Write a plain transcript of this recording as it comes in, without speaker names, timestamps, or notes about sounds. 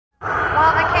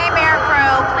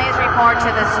please report to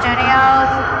the studios.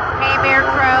 K-Beer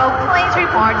crew, please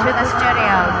report to the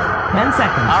studios. 10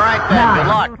 seconds. All right, then.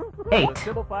 9, Good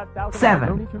luck. 8,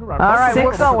 7. All right, 6,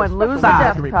 we're going. Lose the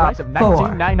 5, desktop. 4,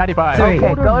 $19.95. 3. Okay,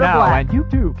 go to now, black. and you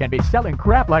too can be selling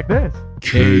crap like this.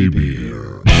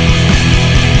 K-Beer.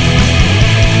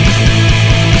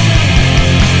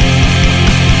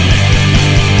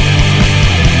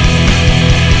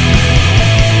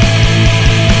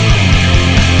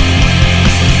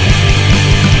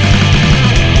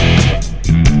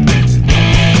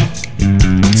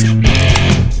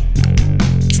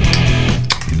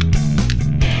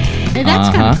 Hey,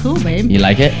 that's kind of cool, babe. You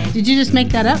like it? Did you just make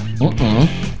that up?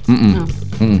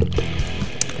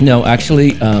 No,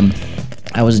 actually,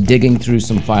 I was digging through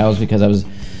some files because I was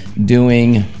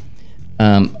doing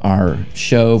our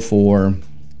show for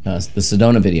the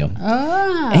Sedona video.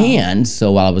 Oh. And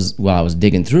so while I was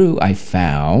digging through, I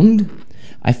found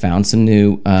some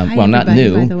new. Well, not everybody,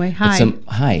 new. by the way. But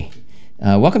Hi.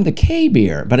 hi. Welcome to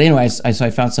K-Beer. But anyway, I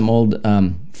found some old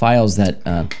files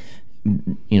that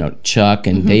Chuck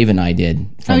and Dave and I did.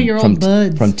 From, your old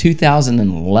buds. From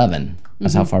 2011.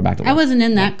 That's how far back it was. I wasn't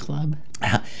in that club.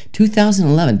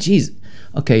 2011. Geez.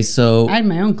 Okay, so I had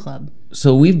my own club.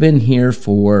 so we've been here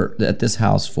at this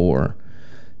house for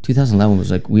 2011 was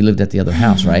like we lived at the other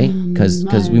house, right? Because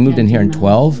we moved in here in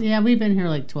 12. Yeah, we've been here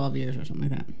like 12 years or something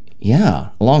like that. Yeah,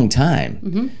 a long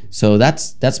time. So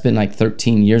that's been like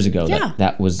 13 years ago. Yeah.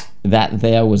 That was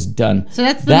done. So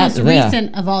that's the most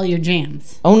recent of all your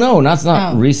jams. Oh no, that's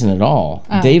not Oh. recent at all.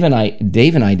 Dave and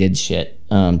I did shit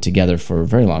together for a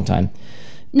very long time.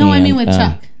 No, I mean And, with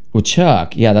Chuck. With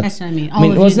Chuck, yeah, that's what I mean. I mean,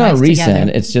 All of well, it's you not guys recent.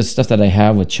 together. It's just stuff that I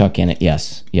have with Chuck in it.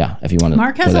 Yes, yeah. If you want to,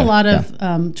 Mark has a lot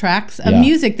of tracks of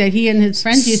music that he and his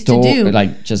friends used to do.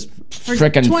 like just for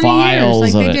frickin' 20 files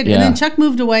years, like of they it. did. Yeah. And then Chuck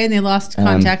moved away and they lost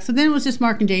contact. So then it was just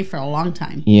Mark and Dave for a long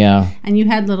time. Yeah. And you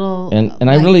had little And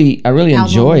I like, really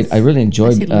enjoyed. albums. I really I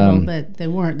enjoyed. say little, but they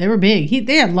weren't. They were big.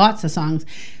 They had lots of songs.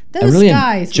 Those I really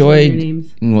guys enjoyed. were your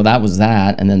names. Well, that was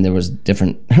that, and then there was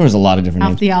different. There was a lot of different Off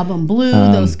names. the album Blue,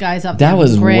 those guys up That there.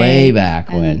 was Gray, way back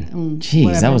when. and, Jeez,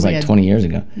 whatever, that was we like had 20 years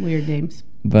ago. Weird names.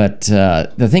 But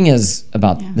the thing is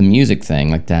about the music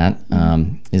thing like that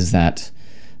is that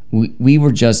we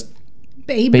were just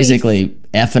Babies. basically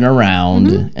effing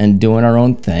around and doing our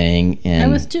own thing, and I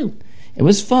was too. it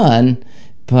was fun.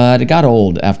 But it got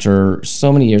old after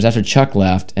so many years. After Chuck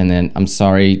left, and then I'm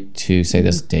sorry to say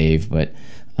this, Dave, but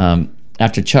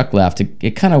after Chuck left,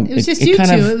 it kind of It was just you two.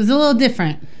 It was a little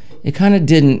different. It kind of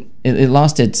didn't. It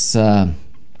lost its Feng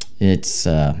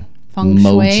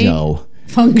mojo.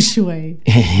 Feng shui.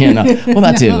 Well,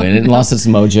 that too. And it lost its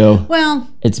mojo. Well,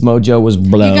 Its mojo was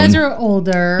blown. you guys are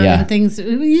older Yeah. and things.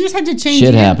 You just had to change. Shit You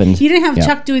didn't- happened. You didn't have Yeah.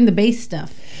 Chuck doing the bass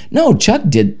stuff. No, Chuck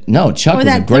did. No, Chuck Or was a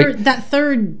that great.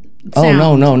 third. Oh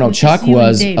sound, no! which is Chuck you and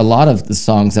was Dave. a lot of the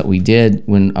songs that we did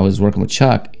when I was working with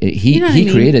Chuck. He know what he I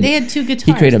mean? created. They had two guitars,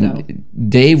 He created. though.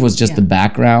 Dave was just the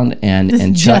background, and This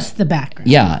is Chuck. just the background.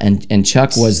 Yeah, and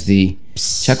Chuck was the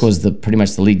pretty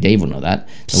much the lead. Dave will know that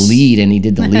the lead, and he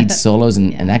did the lead solos,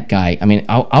 and that guy. I mean,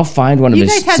 I'll find one of You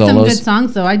his guys had solos. some good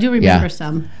songs, though. I do remember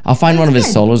some. I'll find one of his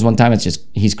good. solos one time. It's just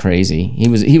he's crazy. He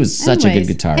was such a good Anyways,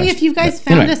 guitarist. Hey, if you guys But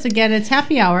found anyway, us again, it's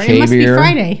happy hour. It must be K-Beer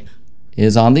Friday.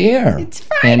 is on the air. It's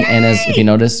Friday. And as if you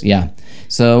notice, yeah.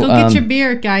 So Go get your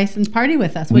beer, guys, and party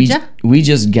with us, would ya? we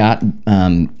just got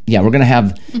we're gonna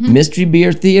have Mystery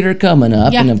Beer Theater coming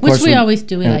up, Yeah, and of which course we always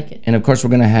do. We like it. And of course we're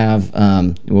gonna have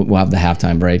we'll have the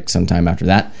halftime break sometime after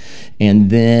that, and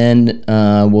then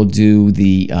we'll do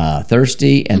the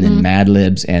Thirsty, and then Mad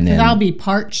Libs, and then I'll be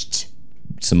parched.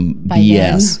 some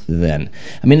BS then.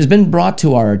 I mean, it's been brought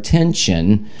to our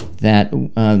attention that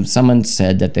someone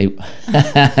said that they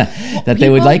they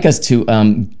would people- like us to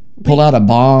pull out a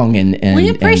bong and We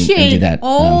and appreciate do that.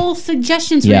 all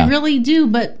suggestions. yeah. We really do,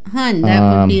 but hun,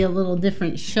 that would be a little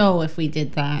different show if we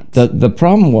did that. The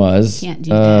problem was Can't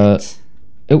do that.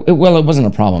 it wasn't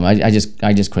a problem. I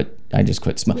just quit. I just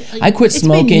quit smoking. I quit It's been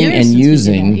smoking years and since we did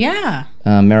using that. Yeah.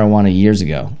 marijuana years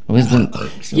ago. It was been,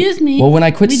 Excuse me. well, when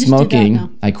I quit We just do that smoking, now.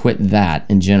 I quit that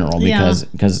in general Yeah.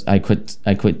 because I quit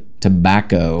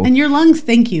tobacco. And your lungs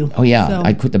thank you. Oh yeah, So-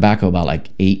 I quit tobacco about like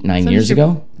 8-9 So years does your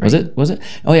ago. Was it?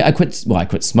 Oh yeah, I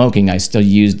quit smoking. I still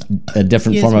used a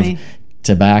different Excuse form me. of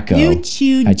tobacco. You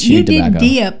chewed. I chewed you tobacco.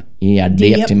 did dip. Yeah, I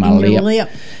dipped in my your lip.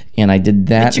 And I did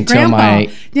that Your until grandpa. my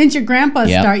Didn't your grandpa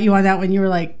Yep. start you on that when you were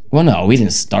like Well, no, we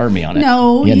didn't start me on it.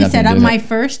 No, He had you nothing said to do with my it.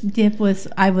 first dip was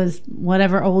I was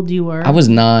whatever old you were. I was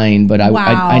 9, but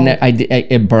Wow.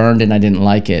 it burned and I didn't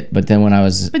like it. But then when I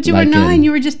was But you like were 9. in-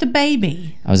 You were just a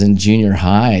baby. I was in junior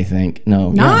high, I think.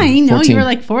 No, 9? No, 14. you were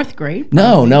like 4th grade.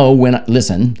 No.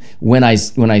 When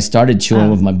I started chewing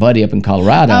with my buddy up in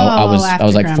Colorado, I was after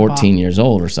like Grandpa. 14 years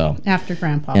old or so, After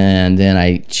Grandpa. and then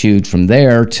I chewed from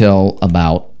there till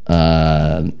about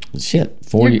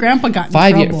 4 Your years. grandpa got in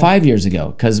 5 trouble. 5 years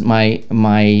ago, because my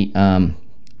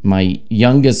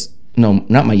youngest, no,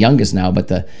 not my youngest now, but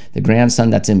the grandson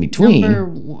that's in between. Number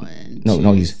 1.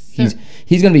 No,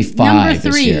 he's gonna be 5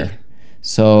 this 3. year.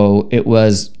 So it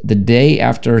was the day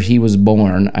after he was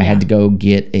born. I had to go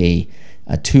get a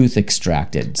tooth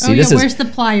extracted. See, where's the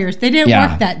pliers? They didn't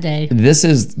work that day. This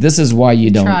is why you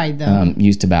tried, though. don't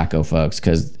use tobacco, folks,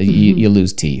 because you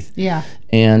lose teeth. Yeah.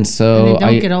 And so And they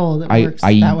don't get old. It works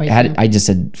that way, too. I just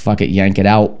said, fuck it, yank it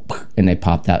out, and they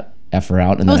popped that effer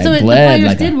out, and then So I the bled pliers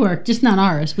like did work, just not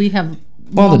ours. We have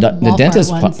well, the Walmart dentist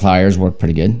ones. pliers work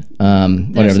pretty good.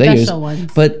 Whatever they use. special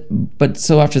ones. But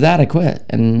so after that, I quit,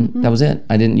 and that was it.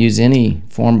 I didn't use any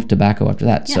form of tobacco after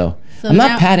that. So I'm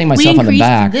not now patting we myself on the increased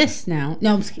back. This now.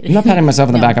 No, I'm just kidding. I'm not patting myself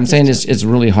on the No, back. I'm just saying joking. it's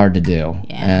really hard to do.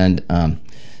 Yeah. And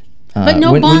But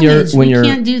no bondage. We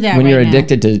can't do that when you're right now.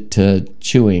 addicted to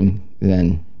chewing,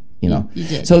 then you know. You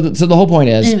did. So the whole point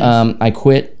is, Anyways. I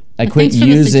quit thanks for the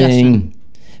using suggestion.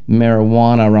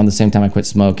 marijuana around the same time I quit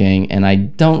smoking, and I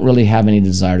don't really have any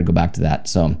desire to go back to that.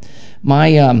 So my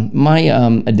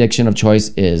addiction of choice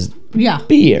is Yeah.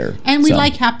 beer. And we So-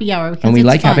 like happy hour. Because and we it's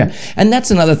like fun. happy hour. And that's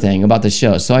another thing about the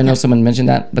show. So I know someone mentioned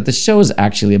that, but the show is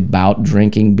actually about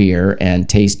drinking beer and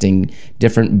tasting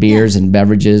different beers and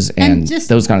beverages and just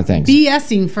those kind of things.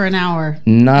 BSing for an hour.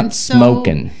 Not And so,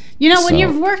 smoking. You know, when So-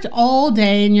 you've worked all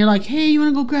day and you're like, hey, you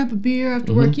want to go grab a beer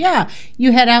after Mm-hmm. work? Yeah.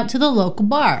 You head out to the local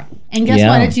bar. And guess Yeah.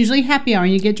 what? It's usually happy hour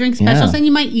and you get drink specials Yeah. and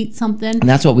you might eat something. And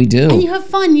that's what we do. And you have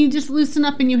fun. You just loosen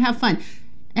up and you have fun.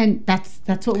 And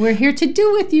that's what we're here to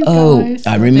do with you Oh, guys.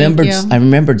 I So remembered. thank you. I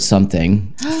remembered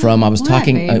something from. I was What,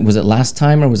 talking. babe? Was it last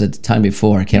time or was it the time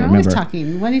before? I can't We're always remember.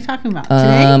 talking. What are you talking about?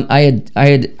 Today?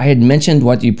 I had mentioned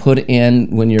what you put in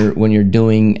when you're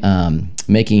doing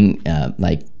making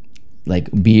like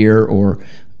beer or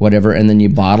whatever, and then you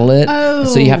bottle it.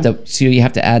 So you have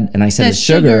to add. And I said The it's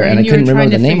sugar, sugar, and I and you were couldn't remember trying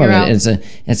the to name of figure it. out-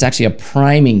 It's actually a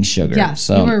priming sugar. Yeah,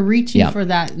 So you were reaching yeah. for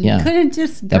that. You Yeah. couldn't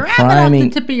just The grab priming, it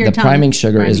off the tip of your the tongue. priming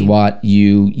sugar is Priming. what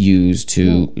you use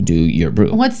to do your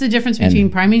brew. What's the difference between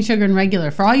priming sugar and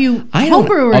regular? For all you I home don't.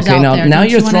 brewers Okay, out now there, now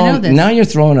don't you're you wanna know throwing this? now you're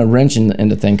throwing a wrench in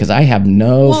the thing because I have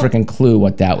no freaking clue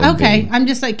what that would Okay, be. I'm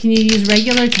just like, can you use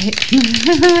regular?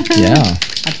 Yeah,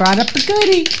 I brought up a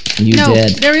goodie. you No,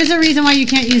 did. there is a reason why you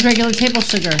can't use regular table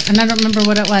sugar, and I don't remember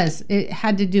what it was. It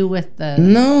had to do with the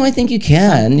No, I think you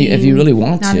can if you really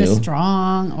want not to. as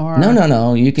strong or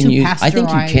No. You can too use. I think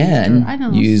you pasteurized can or, I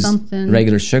don't know, use something.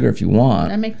 regular sugar if you Did I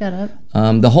want. make that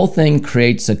up? The whole thing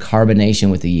creates a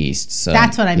carbonation with the yeast. So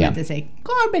That's what I yeah, meant to say.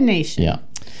 Carbonation. Yeah,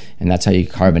 and that's how you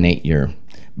carbonate your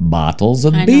bottles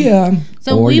of know. beer.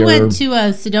 So or we your- went to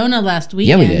Sedona last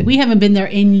weekend. did. We haven't been there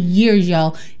in years,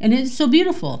 y'all, and it's so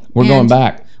beautiful. We're going And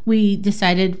back. We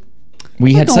decided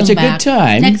We we're had such going a back good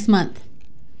time. next month.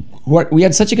 We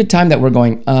had such a good time that we're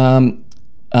going. And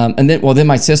then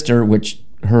my sister, which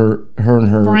her and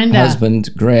her Brenda. husband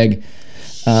Greg,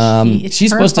 It's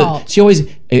she's her supposed fault. to. She always,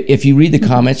 if you read the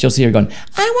comments, you'll see her going,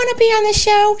 "I want to be on the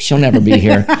show." She'll never be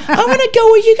here. I want to go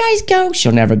where you guys go.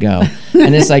 She'll never go.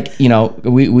 And it's like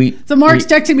we. So Mark's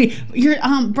texting me. Your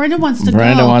Brenda wants to go.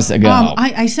 Brenda wants to go.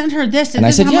 I sent her this, and I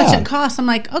this said, is how much yeah. it costs. I'm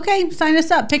like, okay, sign us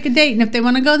up, pick a date, and if they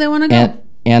want to go, they want to go.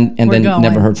 And We're then going.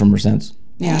 never heard from her since.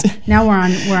 Yeah. Now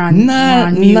we're on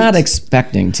Not mute. not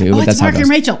expecting to, Oh, but it's that's how Mark it and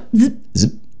goes. Rachel. Zip.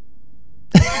 Zip.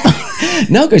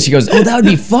 No, because she goes, "Oh, that would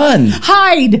be fun."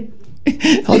 Hide.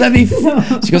 Oh, that'd be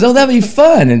fun. She goes, "Oh, that'd be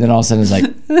fun." And then all of a sudden it's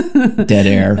like dead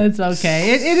air. It's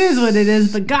okay. It is what it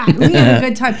is. But God, we had a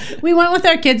good time. We went with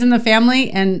our kids and the family,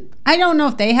 and I don't know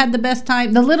if they had the best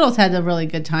time. The littles had a really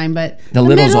good time, but The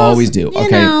littles middles, always do. You Okay.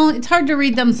 know, it's hard to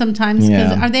read them sometimes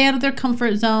because Yeah. are they out of their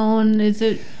comfort zone? Is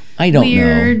it I don't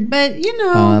weird? know. But you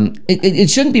know, It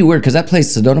shouldn't be weird because that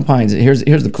place, Sedona Pines. Here's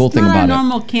the cool thing not about a it.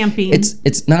 normal camping.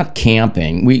 It's not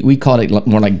camping. We call it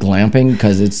more like glamping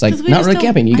because it's like 'Cause we not just really don't-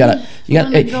 camping. You I gotta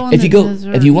wanna go in if you the go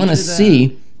desert if you want to and do that.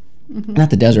 see. Not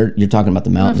the desert. You're talking about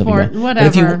the mountains. Or up in fort, there.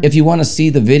 But whatever. if you want to see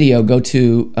the video, go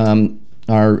to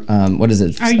our what is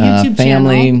it? Our YouTube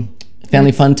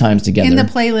family fun times together. in the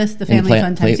playlist, the In family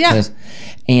fun times. Yeah. playlist.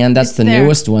 And that's the there.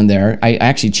 newest one there. I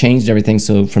actually changed everything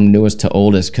so from newest to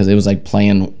oldest because it was like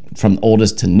playing from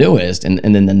oldest to newest, and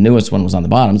then the newest one was on the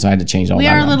bottom, so I had to change all We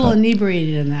that. are a around, little but-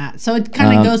 inebriated in that, so it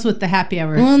kind of goes with the happy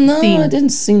hour Well, no, theme. it didn't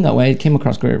seem that way. It came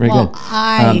across very Well, good.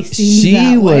 I seemed she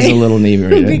that was way. a little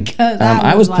inebriated. Because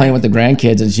I was playing with like- the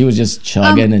grandkids, and she was just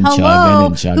chugging and chugging hello,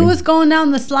 and chugging. who was going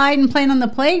down the slide and playing on the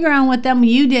playground with them?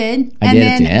 You did, I and did at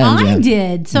then the end, I yeah. Mm-hmm.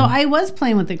 did. So I was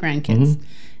playing with the grandkids,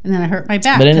 and then I hurt my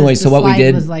back. But anyway, 'cause so the what we slide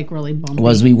did was like really bumpy.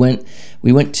 was we went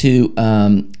to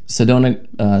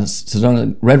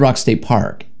Sedona Red Rock State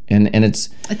Park, and it's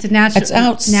It's a natural. it's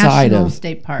outside national of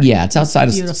state park. Yeah, it's outside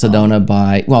of beautiful. Sedona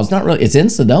by it's not really. It's in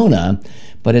Sedona,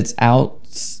 but it's out.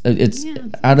 It's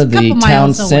out of a the couple town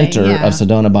miles away, center yeah. of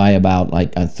Sedona by about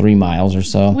 3 miles or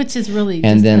so. which is really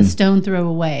And just then- a stone throw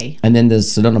away. And then the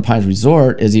Sedona Pines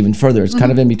Resort is even further. It's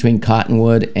kind of in between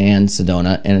Cottonwood and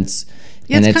Sedona, and it's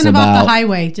Yeah, and it's kind of off the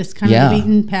highway, just kind of the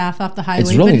beaten path off the highway.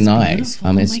 It's really but nice. beautiful.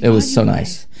 I mean, Oh my it was God, so you nice.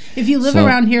 guys. If you live So-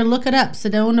 around here, look it up,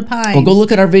 Sedona Pines. Well, go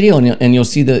look at our video and you'll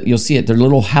see it. They're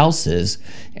little houses,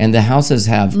 and the houses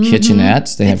have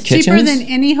kitchenettes. They have It's kitchens. cheaper than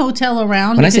any hotel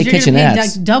around. When I because say you're gonna pay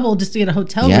kitchenettes- like double just to get a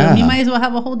hotel Yeah. room. You might as well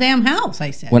have a whole damn house.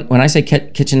 I said. when I say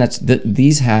kitchenettes,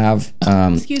 these have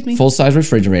Excuse me. full size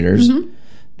refrigerators.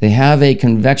 They have a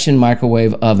convection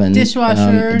microwave oven.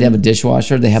 Dishwasher. They have a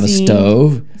dishwasher. They have a Sink.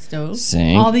 stove, Stove.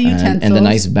 sink, All the utensils. and the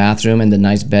nice bathroom and the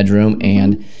nice bedroom,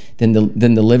 and then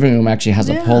the living room actually has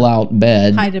a Yeah. pull out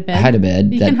bed. Hide a bed. Hide a bed.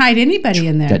 You that, can hide anybody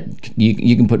in there. that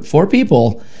you can put 4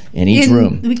 people in each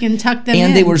room. We can tuck them in.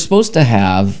 And they were supposed to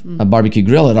have a barbecue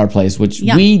grill at our place, which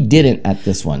Yeah. we didn't at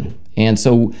this one. And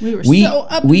so We were we so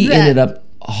upset. ended up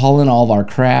hauling all of our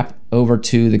crap over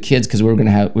to the kids because we were going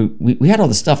to have we had all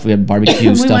the stuff. We had barbecue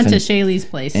We stuff went to and, Shaylee's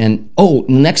place. and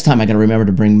next time I got to remember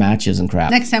to bring matches and crap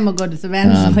Next time we'll go to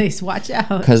Savannah's place. Watch out.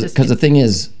 because Just the thing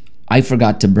is I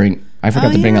forgot to bring a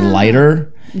yeah.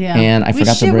 lighter. Yeah. And I We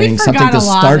forgot to we bring something forgot to a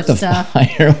lot start of the stuff.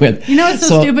 fire with. You know, it's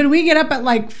so stupid. We get up at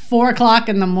like 4 o'clock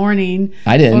in the morning.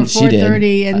 I didn't. Or She did.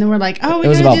 4:30, and then we're like, oh, we It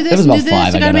was gotta about- do it this was and about do this.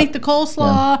 5 We I gotta got make up. the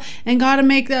coleslaw and gotta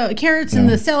make the carrots and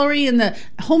the celery and the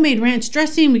homemade ranch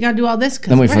dressing. We gotta do all this because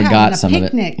Then we we're forgot having a some of it.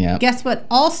 picnic. Yeah. Guess what?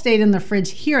 All stayed in the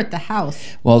fridge here at the house.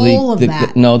 Well, all of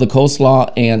that. the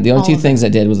coleslaw and the only All two of things I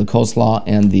did was the coleslaw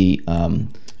and the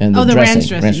the dressing, ranch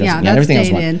dressing. Yeah, And that everything else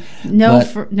stayed went. in. No,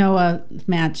 But- no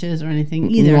matches or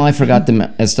anything either. No, I forgot the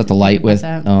stuff to light with,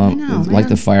 that. I know, light the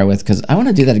man. fire with, because I want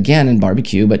to do that again in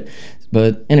barbecue.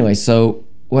 But anyway, so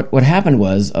what happened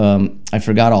was I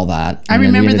forgot all that. I and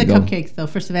then we remember the ended up cupcakes though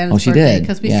for Savannah's Oh, she birthday did.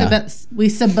 because Yeah. we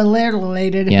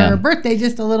celebrated Yeah. her birthday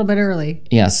just a little bit early.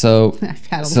 Yeah, so I've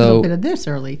had a So- little bit of this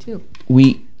early too.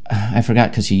 I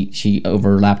forgot because she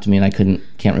overlapped me and I can't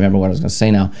remember what I was going to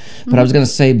say now. But I was going to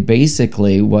say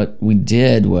basically what we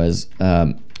did was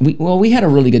we had a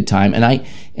really good time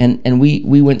and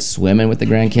we went swimming with the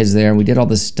grandkids there and we did all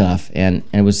this stuff and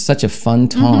it was such a fun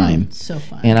time. So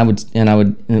fun.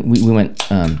 We went.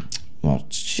 Well,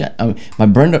 shit.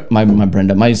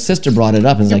 My sister brought it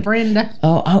up and was like, Brenda.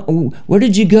 "Oh, where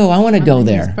did you go? I want to go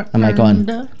there." I'm like, going,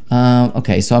 Brenda.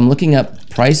 okay. So I'm looking up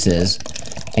prices,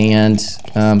 and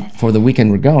for the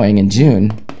weekend we're going in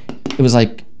June, it was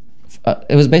like,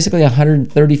 it was basically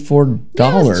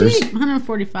 $134 Cheap.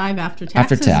 145 after taxes.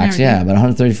 after and tax. everything. Yeah, but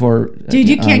 134. Dude,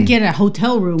 you can't get a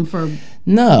hotel room for.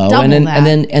 No, double and that.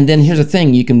 then here's the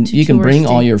thing: you can bring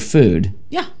all touristy. your food,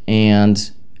 Yeah.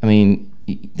 and I mean.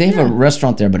 They have a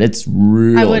restaurant there, but it's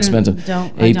real wouldn't- expensive.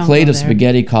 I A don't plate go of there.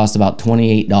 spaghetti costs about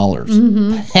 $28.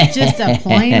 Just a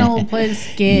plain old plate of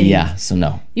spaghetti. Yeah, so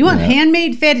no. You want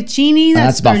handmade fettuccine?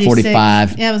 That's about 36.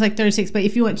 45. Yeah, it was like 36. But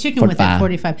if you want chicken with it,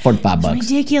 45. 45 bucks.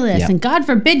 It's ridiculous. Yeah. And God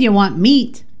forbid you want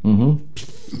meat. Mm-hmm.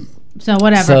 So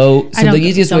whatever. So I don't- the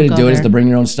easiest way don't to go do it is there. to bring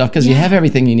your own stuff because you have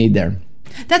everything you need there.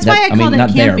 That's why I called it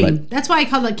not there, camping. but That's why I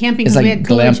called it camping it's because we like had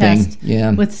cooler glamping, chest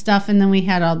yeah. with stuff, and then we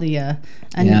had all the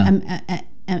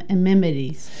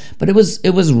amenities. But it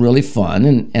was really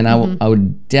fun, and I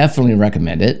would definitely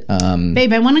recommend it.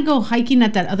 Babe, I want to go hiking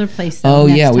at that other place. Oh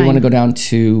next yeah, we time. want to go down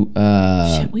to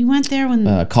We went there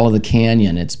when Call of the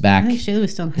Canyon. It's back. I think Shayla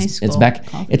was still in high school. It's back.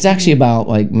 Called It's actually about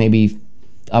like maybe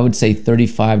I would say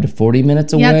 35 to 40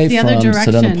 minutes Yeah, away it's the from other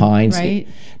direction, Sedona Pines. right?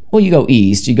 Well, you go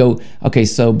east. You go okay.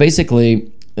 So basically,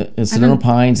 Sedona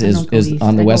Pines I don't go is east.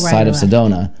 on the I go west right side or of left.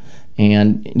 Sedona,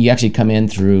 and you actually come in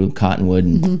through Cottonwood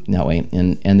and that way,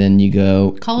 and then you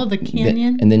go Call of the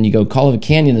Canyon. and then you go. Call of the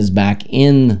Canyon is back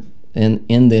in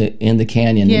the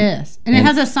canyon. Yes, and it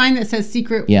has a sign that says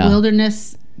Secret Yeah.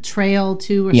 Wilderness Trail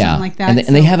 2 or Yeah, something like that.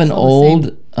 and they So have an it's all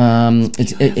the same. old.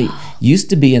 It used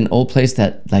to be an old place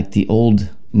that like the old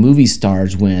movie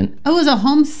stars went. Oh, it was a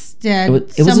homestead. It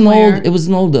was an somewhere. old. It was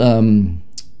an old.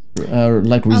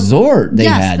 like resort they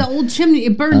yes, had. the old chimney.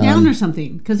 It burned down or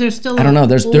something because there's still. I don't know.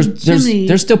 There's chimney.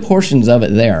 there's still portions of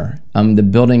it there. The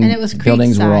building And it was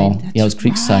buildings were all Creekside. it was That's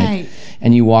Creekside, right.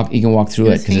 and you can walk through It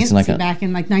it was because it's like fancy back in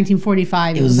like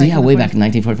 1945. it was like yeah in the way 40s. back in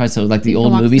 1945. So like the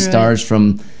old walk movie through it. stars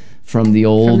from the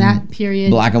old that period.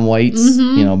 black and whites,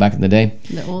 back in the day.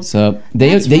 The old- So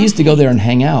they used to go there and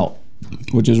hang out,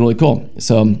 which is really cool.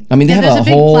 So I mean they Yeah, have there's a a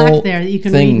big whole plaque there that you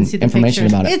can read and see the information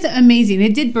pictures. about it. It's amazing.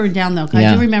 It did burn down though. 'Cause I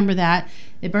Yeah. do remember that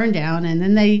it burned down, and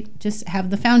then they just have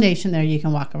the foundation there. You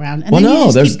can walk around. And Well, then you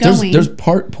no, just keep going. there's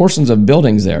portions of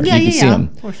buildings there. Yeah, you can see them.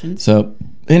 portions. So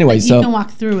anyway, you so can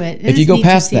walk through it. if you go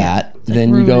past that, then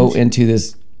you go into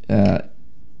this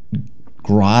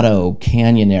grotto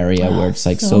canyon area where it's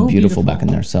like so beautiful back in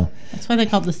there. So That's why they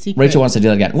call it the secret. Rachel wants to do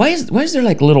that again. Why is there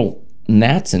like little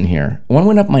gnats in here? One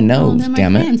went up my Oh, nose. they're my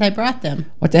Damn it! friends. I brought them.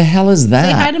 What the hell is Say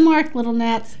hi that? to Mark, little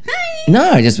gnats. Hi.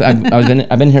 No, I've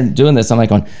been here doing this. I'm like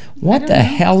going, what the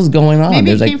hell's going on?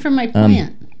 Maybe it There's came like, from my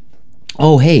plant.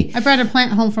 oh hey, I brought a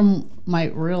plant home from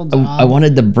my real dog. I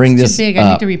wanted to bring It's this too big. I need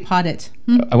up. to repot it.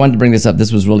 I wanted to bring this up.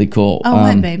 This was really cool. Oh,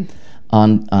 what, babe?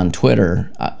 On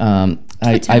Twitter,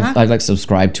 I've like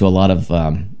subscribed to a lot of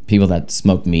people that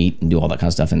smoke meat and do all that kind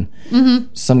of stuff, and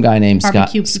some guy named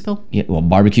Barbecue Scott. people. Yeah, well,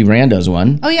 Barbecue Rando's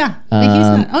one. Oh yeah.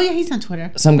 He's on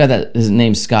Twitter. Some guy that is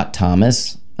named Scott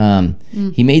Thomas.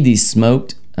 He made these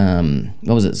smoked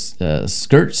what was it?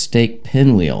 Skirt steak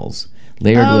pinwheels.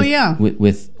 Layered Oh, with, yeah.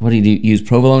 with what did he do? Use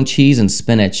provolone cheese and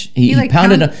spinach. He like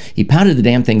pounded pound- he pounded the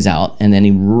damn things out and then he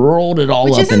rolled it all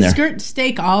Which up in isn't there. skirt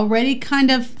steak already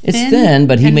kind of thin? It's thin,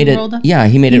 but he and made it. rolled up? Yeah,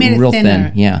 he made it real thinner.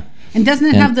 thin. Yeah, And doesn't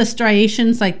it have the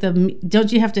striations like the?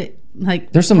 Don't you have to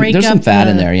like? there's some break there's some up fat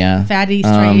the in there. Yeah, fatty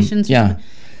striations. or yeah, something?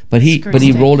 but he Skirt he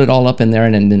steak. rolled it all up in there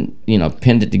and then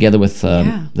pinned it together with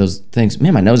Yeah. those things.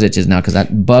 Man, my nose itches now because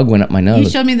that bug went up my He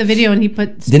nose. showed me the video and he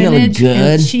put Didn't it look spinach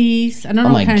and good? cheese. I don't know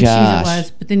Oh what my kind gosh! of cheese it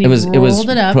was, but then he it was rolled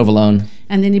it up provolone.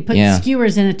 and then he put Yeah.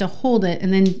 skewers in it to hold it,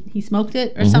 and then he smoked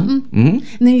it or something. And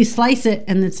then you slice it,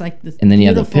 and it's like this. And then you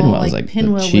have the beautiful, pinwheels, like the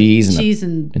pinwheel cheese with and cheese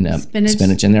and And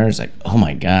spinach. in there. It's like, oh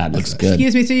my god, looks good.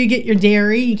 Excuse me. So you get your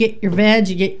dairy, you get your veg,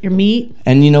 you get your meat.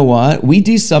 And you know what? We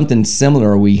do something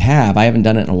similar. I haven't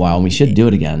done it in a while, and we should do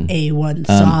it again. A1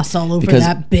 sauce all over because-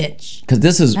 that bitch. Because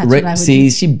this is That's what I would see, do.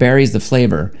 she buries the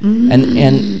flavor,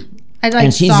 and I like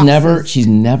and she's sauces.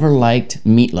 never liked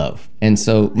meatloaf, and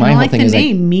so my I whole like thing the is like,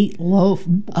 name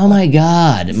meatloaf. oh my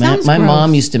god, Sounds my mom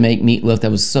gross. used to make meatloaf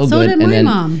that was so So good, did and my then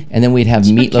mom. and then we'd have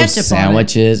put meatloaf ketchup on it.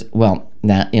 sandwiches. Well,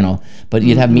 that but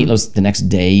you'd have meatloaf the next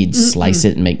day. You'd slice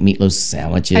it and make meatloaf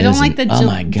sandwiches. I don't like the and, oh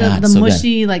my god, the so good.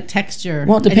 mushy like texture.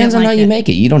 Well, it I depends didn't on how like you it. make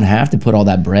it. You don't have to put all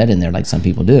that bread in there like some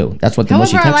people do. That's what the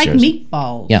mushy However, I texture like is.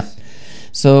 meatballs. Yeah.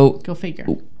 So Go figure.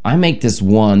 I make this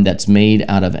one that's made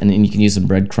out of, and you can use some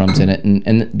breadcrumbs in it,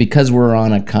 and because we're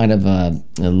on a kind of a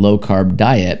low carb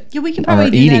diet, Yeah, we can or probably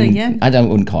do that again. I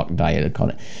wouldn't call it diet. I'd call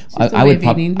it. just a I way would of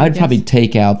probably eating, I I'd probably guess.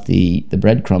 take out the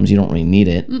breadcrumbs. You don't really need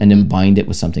it, and then bind it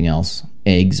with something else,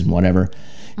 eggs and whatever,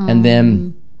 and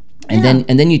then.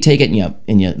 And then you take it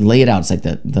and you lay it out. It's like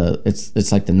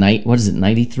it's like the night. What is it?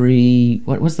 93.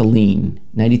 What's the lean?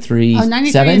 93. Oh,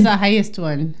 93 7? is the highest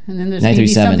one, and then there's 93.7, maybe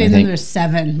something. I Then think. there's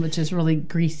 7, which is really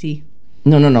greasy.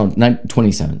 No,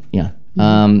 27. Yeah,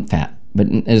 fat, but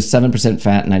it's 7%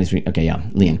 fat, 93. Okay, yeah,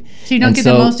 lean. So you don't And get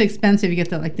so- the most expensive. You get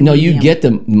the like the No, medium. you get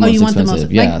the most you want the expensive.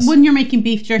 most Yes. like when you're making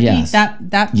beef jerky. Yes.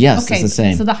 That Yes, okay. it's the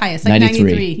same. So the highest, like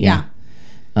 93. Yeah.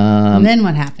 And then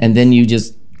what happens? And then you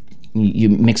just you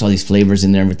mix all these flavors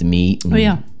in there with the meat. And,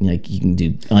 yeah. Like you can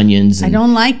do onions. And I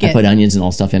don't like I it. put onions and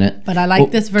all stuff in it. But I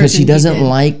like this because she version you doesn't did.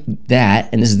 like that,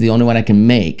 and this is the only one I can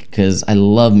make because I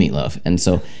love meatloaf. And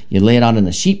so you lay it out in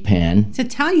a sheet pan. It's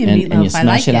Italian and, meatloaf. and you I smash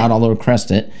like it out all over, crust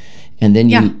it, and then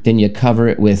you cover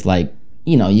it with like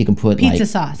you can put Pizza like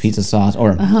sauce. pizza sauce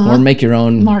or make your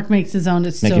own Mark makes his own.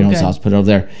 It's make so your own good. sauce, put it over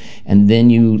there, and then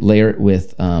you layer it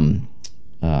with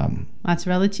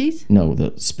Mozzarella cheese. no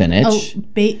the spinach.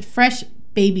 Oh, fresh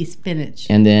baby spinach.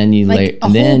 And then you Like lay, a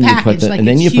and then whole you put package, the, like and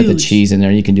then it's you put the huge. cheese in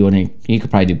there. You can do any, you could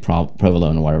probably do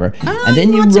provolone or whatever. and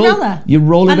then mozzarella. you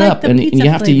roll I it like up, the and pizza you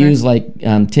have to flavor. use like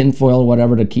tin foil or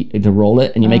whatever to roll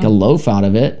it, and you make a loaf out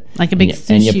of it, Like a big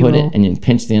and you sushi put roll. it, and you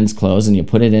pinch the ends closed, and you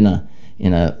put it in a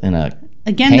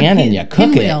Again, the pan, and you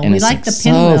cook pinwheel. it, and We it's like the so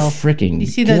pinwheel. freaking You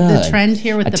see the good. trend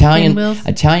here with Italian, the pinwheels?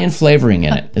 Italian flavoring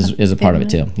in it is a part of it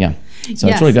too. Yeah, so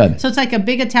it's really good. So it's like a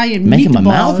big Italian Making my meatball.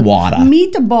 mouth water.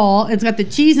 Meatball. It's got the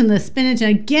cheese and the spinach,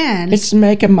 and again. It's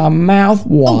making my mouth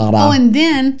water. Oh, and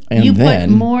then And you then-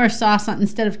 put more sauce on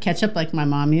instead of ketchup, like my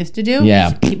mom used to do.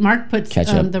 Yeah. Mark puts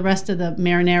Ketchup. the rest of the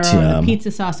marinara or the Yum.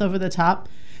 pizza sauce over the top.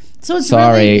 So it's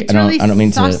Sorry, really, it's really I don't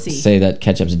mean saucy. to say that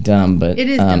ketchup's dumb, but It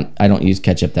is dumb. I don't use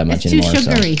ketchup that much It's too anymore.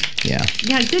 sugary. So, yeah.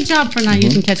 Yeah, good job for not Mm-hmm.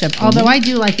 using ketchup. Although I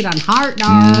do like it on hot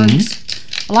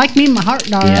dogs. I like me my hot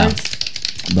dogs. Yeah.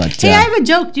 But Hey, I have a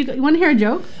joke. Do you want to hear a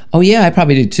joke? oh yeah, I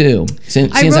probably do too.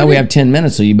 Since I how wrote we it- have 10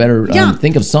 minutes, so you better Yeah.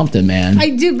 think of something, man.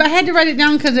 I do, but I had to write it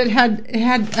down because it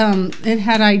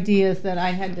had ideas that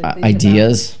I had to think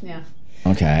ideas? about. Yeah.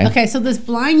 Okay. Okay, so this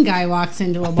blind guy walks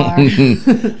into a bar.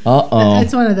 Uh-oh.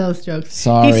 It's one of those jokes.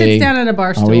 Sorry. He sits down at a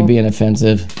bar stool. Are we being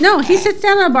offensive? No, he sits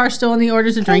down at a bar stool and he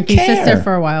orders a drink. He sits there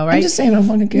for a while, right? I'm just saying I don't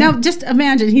fucking care. Now, just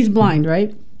imagine he's blind,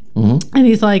 right? Mm-hmm. And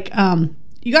he's like,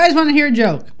 "You guys want to hear a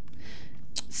joke?"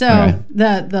 So Okay.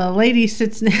 the lady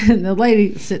sits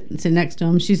next to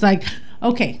him. She's like,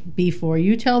 "Okay, before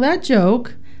you tell that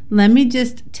joke, let me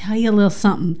just tell you a little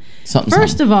something.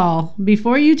 First of all,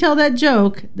 before you tell that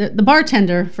joke, the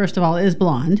bartender, first of all, is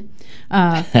blonde.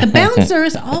 The bouncer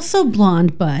is also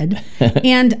blonde, bud.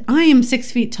 And I am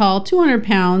 6 feet tall, 200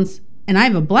 pounds, and I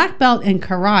have a black belt in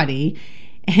karate.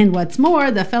 And what's more,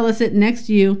 the fella sitting next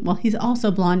to you, well, he's also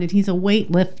blonde and he's a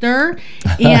weightlifter.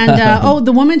 And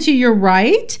the woman to your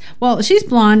right, well, she's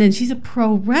blonde and she's a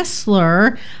pro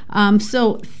wrestler.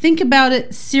 So think about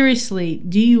it seriously.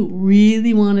 Do you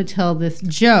really want to tell this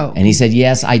joke?" And he said,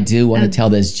 yes, I do want to tell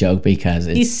this joke because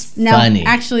it's funny.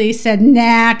 Actually, he said,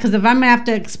 "Nah, because if I'm going to have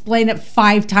to explain it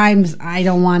 5 times, I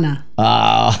don't want to."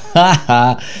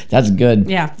 Oh, that's good.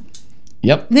 Yeah.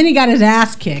 Yep. Then he got his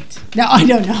ass kicked. No, I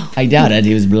don't know. I doubt it.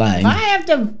 He was blind. If I have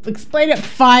to explain it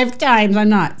 5 times, I'm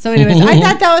not. So anyways, I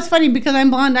thought that was funny because I'm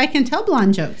blonde. I can tell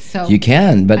blonde jokes. So You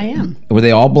can, but I am. Were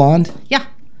they all blonde? yeah.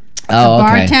 Oh, The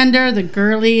okay. bartender, the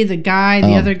girly, the guy,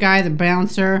 the other guy, the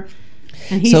bouncer.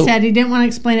 And he So- said he didn't want to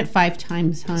explain it 5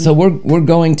 times, hon. So we're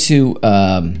going to.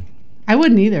 I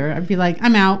wouldn't either. I'd be like,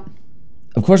 "I'm out."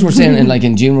 Of course, we're saying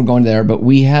in June we're going there, but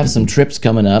we have some trips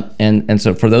coming up, and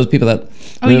so for those people that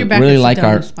you're back really to like sit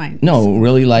down, our it's fine.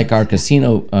 really like our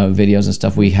casino videos and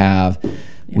stuff, we have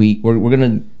we're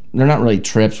gonna. They're not really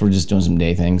trips. We're just doing some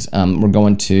day things. We're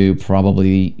going to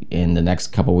probably in the next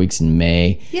couple weeks in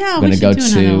May. Yeah, we're we gonna should go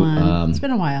do another to. one. It's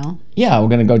been a while. Yeah, we're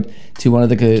gonna go to one of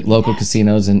the local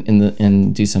casinos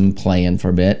and do some playing for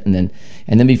a bit, and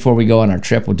then before we go on our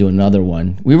trip, we'll do another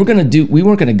one. We weren't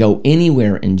gonna go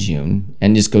anywhere in June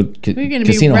and just go We're going to be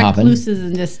casino hopping, recluses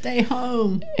and just stay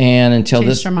home. and until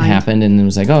Changed this our mind. happened, and it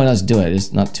was like, oh, let's do it.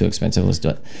 It's not too expensive. Let's do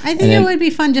it. I think And then it would be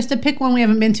fun just to pick one we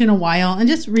haven't been to in a while and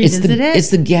just revisit it. It's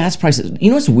the gas prices. You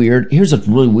know what's weird? Here's what's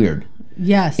really weird.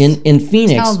 Yes. In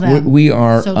Phoenix, Tell them. we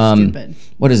are So stupid.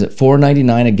 what is it?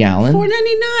 $4.99 a gallon.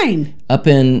 $4.99. Up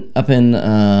in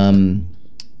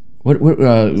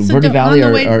Verde So Valley on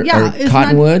or, the way- or, yeah, or it's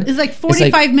Cottonwood. Not, it's like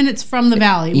 45 minutes from the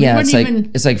valley. Yeah, we it's weren't like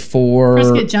even it's like four.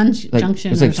 Prescott Junction It's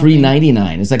or like something.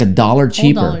 $3.99. It's like $1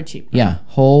 cheaper. $1 cheaper. Yeah,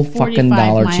 whole 45 fucking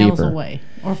dollar miles cheaper. away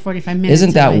or 45 minutes.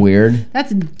 Isn't that away. weird?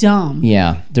 That's dumb.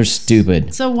 Yeah, they're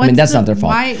stupid. So I mean, that's not their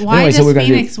fault. Why Anyway, does so we're gonna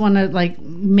Phoenix want to like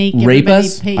make rape everybody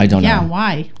us? pay? I don't know. Yeah,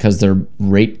 why? Because they're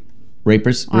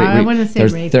rapers. I wouldn't say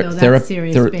rape, though. That's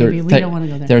serious, baby. We don't wanna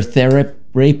go there. They're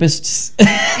rapists.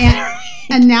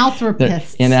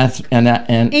 Anthropists.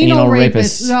 and anal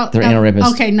rapists. Well, They're anal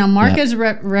rapists. Okay, now Mark Yeah. is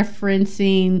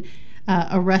referencing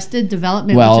Arrested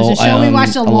Development, Well, which is a show we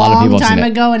watched a a lot of long people have time seen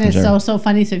it. ago, and it's Sure. so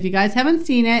funny. So if you guys haven't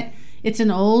seen it, it's an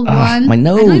old one. my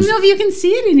nose. I don't even know if you can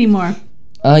see it anymore.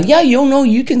 Yeah, you know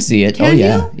you can see it. Can oh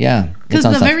yeah, you? yeah. Because It's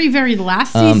on the stuff. very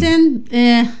last season,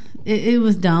 it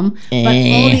was dumb. But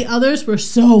all the others were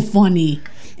so funny.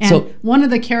 And So- one of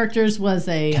the characters was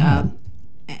a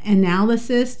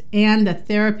analyst and a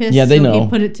therapist. Yeah, they so know. He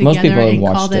put it Most together people have and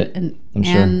watched called it it, I'm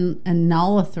sure. an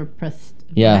analotherapist.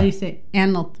 Yeah. How do you say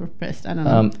analotherapist? I don't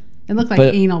know. It looked like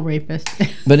but- anal rapist.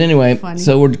 But anyway, Funny.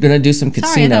 so we're gonna do some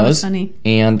Sorry, that was casinos, funny.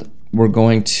 and we're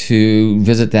going to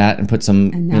visit that and put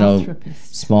some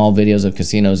Analthropist. small videos of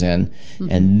casinos in, Mm-hmm.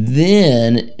 and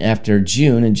then after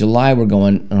June and July we're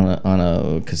going on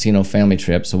a casino family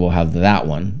trip, so we'll have that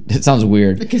one. It sounds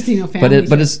weird, The casino family. but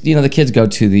trip. it's the kids go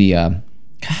to the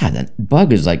God, that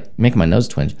bug is like making my nose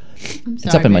twinge. It's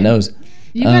up sorry, in my babe. nose.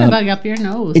 You got a bug up your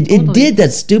nose. It totally. did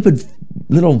that stupid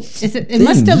little. It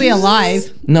must still be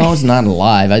alive. No, it's not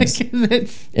alive. It's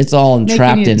It's all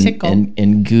entrapped you in, tickle.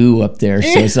 in goo up there,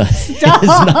 so it's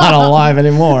not alive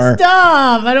anymore.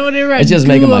 Stop! I don't want to hear It's just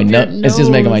making my nose. It's just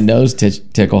making my nose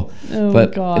tickle. Oh,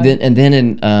 but God. then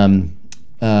in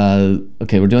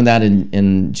okay, we're doing that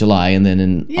in July, and then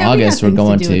in Yeah, we August got we're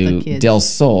going things to do with the to kids. Del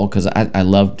Sol because I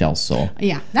love Del Sol,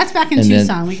 Yeah, that's back in And then-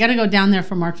 Tucson. We got to go down there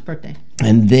for Mark's birthday.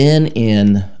 and then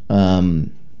in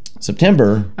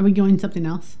September. Are we doing something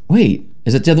else? Wait,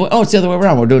 Is it the other way? Oh, it's the other way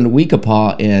around. We're doing the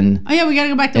Weekapaw in Oh yeah, we gotta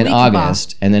go back to in Weekapaw.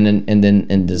 August, and then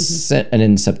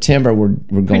in September we're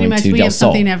Pretty going much, to we Del have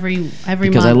Sol something every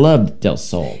because I month. love Del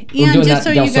Sol. We're And doing just that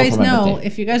so Del you Sol guys for my know, birthday.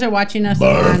 if you guys are watching us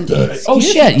on, Oh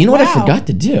Excuse shit! me, You know what I wow. forgot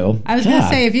to do? I was gonna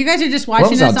say, if you guys are just watching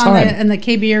almost us out on of the time. and the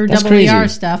KBR That's WER crazy.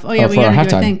 stuff, oh yeah, we for our gotta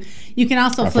do a halftime. thing. You can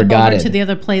also flip forgot over it. to the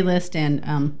other playlist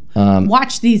and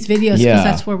watch these videos because yeah.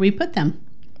 that's where we put them.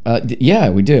 Yeah,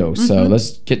 we do. So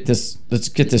let's get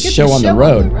this show on the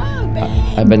road.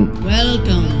 I've been.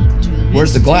 Welcome to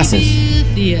Where's the glasses?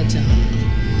 Theater.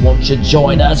 Won't you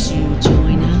join us,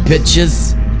 Join us.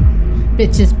 bitches?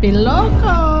 Bitches be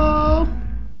loco.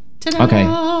 Ta-da. Okay.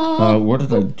 What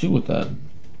did I do with that?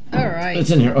 All right.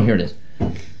 It's in here. Oh, here it is.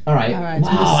 All right. All right,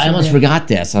 so Wow, this is I almost good. forgot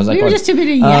this. I was like, We were going, just too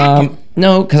busy yakking.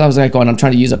 no, because I was like, I'm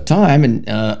trying to use up time, and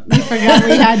Forgot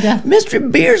we had to. mystery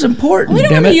beer's important. We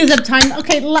don't damn want to it. use up time.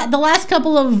 Okay, the last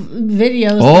couple of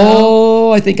videos.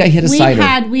 Oh, I think I hit a We cider.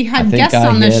 had I think guests I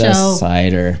on the hit a show.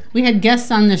 cider. We had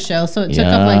guests on the show, so it took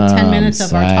up like 10 minutes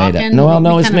of our cider. talking. No,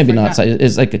 We it's kinda maybe not forgot. cider.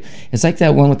 It's like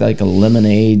that one with like a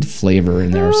lemonade flavor in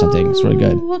there or something. It's really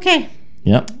good. Ooh, okay,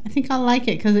 Yep. I think I'll like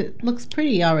it because it looks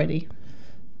pretty already.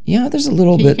 Yeah, there's a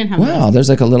little Okay, you bit. can have Wow, this. there's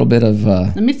like a little bit of.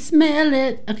 Let me smell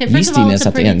it. Okay, first of all, it's Yeastiness a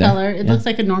at the pretty end there. color. It Yeah. looks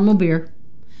like a normal beer.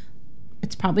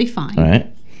 It's probably fine. All right.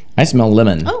 I smell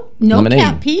lemon. Oh, no lemonade.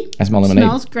 cat pee. I smell lemonade.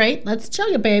 Smells great. Let's chill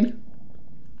you, babe.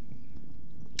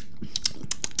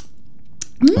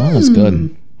 Oh, that's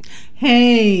good.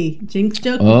 Hey, Jinx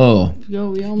joke. Oh,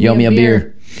 Yo, yum me a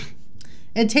beer.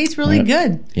 It tastes really Right.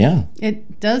 good. Yeah.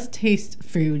 It does taste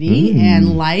fruity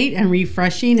and light and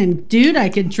refreshing. And dude, I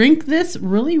could drink this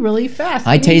really, really fast.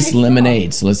 I Give me taste my straw.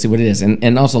 lemonade, so let's see what it is.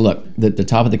 And also look, the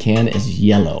top of the can is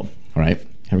yellow. All right,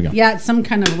 here we go. Yeah, it's some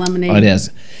kind of lemonade. Oh, it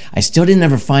is. I still didn't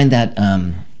ever find that.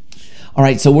 All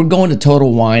right, so we're going to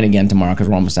Total Wine again tomorrow because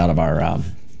we're almost out of our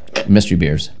mystery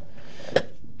beers.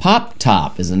 Pop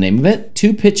Top is the name of it.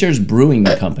 2 Pitchers Brewing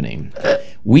Company.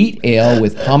 Wheat ale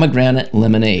with pomegranate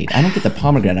lemonade. I don't get the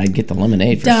pomegranate. I get the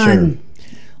lemonade for Done. sure.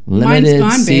 Limited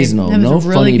gone, babe. seasonal, That was no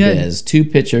really funny good. biz. 2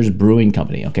 Pitchers Brewing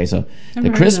Company. Okay, so Never the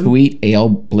heard crisp of them. wheat ale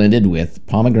blended with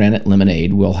pomegranate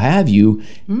lemonade will have you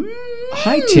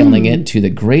hightailing it to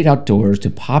the great outdoors to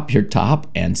pop your top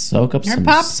and soak up some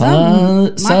pop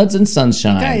something. suds and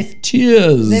sunshine. Guys,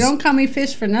 Cheers. They don't call me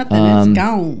fish for nothing. It's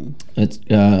gone. It's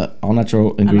all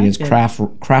natural ingredients. it.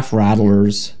 Craft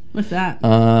Rattlers. What's that?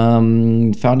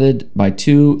 Founded by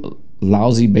 2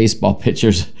 lousy baseball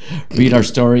pitchers. Read our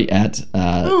story at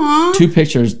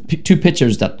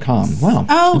twopitchers.com. Wow.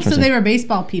 Oh, so interesting. they were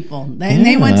baseball people. And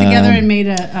they went together and made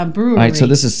a brewery. All right, so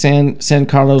this is San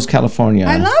Carlos, California.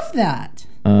 I love that.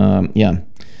 Yeah.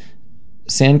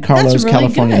 San Carlos, really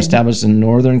California, good. established in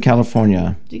Northern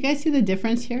California. Do you guys see the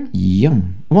difference here?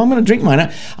 Yum. Well, I'm going to drink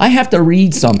mine. I have to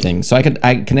read something so I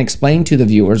can explain to the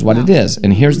viewers what it is.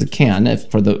 And here's the can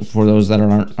for those that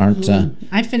aren't.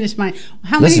 I finished mine.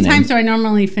 How many Listening. times do I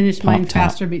normally finish mine Top.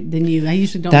 faster than you? I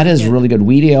usually don't. That is forget. really good.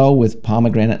 Wheat ale with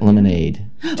pomegranate lemonade.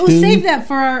 Oh, save that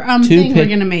for our thing we're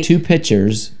gonna make. 2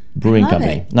 Pitchers Brewing love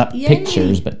Company. it. Not Yay.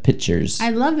 pictures, but pitchers.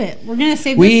 I love it. We're gonna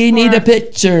save. We this need for a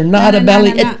pitcher, not a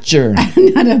belly itcher.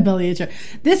 Not a belly itcher.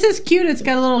 This is cute. It's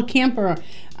got a little camper.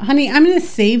 Honey, I'm gonna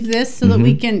save this so that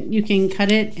you can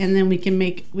cut it and then we can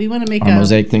make. We want to make Our a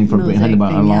mosaic thing for behind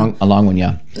mosaic a thing, long one,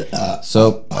 yeah.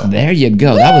 So there you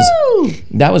go.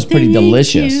 That was pretty Thank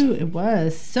delicious. you. It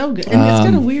was so good, and it's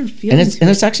got a weird feeling. And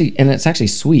it's actually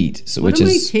sweet, so, which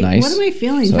is nice. What am I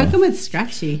feeling? So- How come it's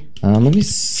scratchy? Let me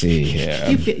see here.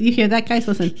 You hear that, guys?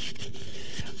 Listen.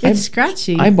 It's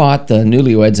scratchy. I bought the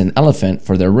newlyweds an elephant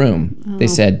for their room. Oh. They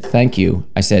said thank you.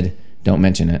 I said don't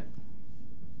mention it.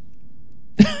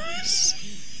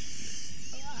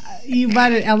 You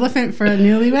bought an elephant for a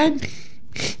newlywed?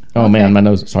 Oh man, my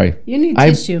nose. Sorry. You need I-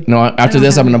 tissue. No, after don't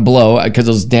this I'm have gonna blow because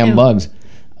those damn Ew. bugs.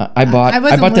 I bought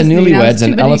wasn't the listening. I was newlyweds too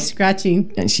an busy elephant.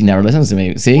 scratching. And she never listens to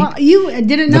me. See. Well, you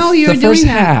didn't know you were the doing first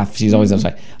that. half, she's always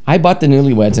upside. I bought the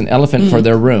newlyweds an elephant for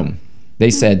their room. They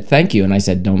said thank you, and I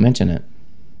said don't mention it.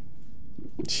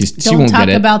 She Don't won't talk get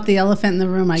it. about the elephant in the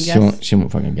room, I guess. She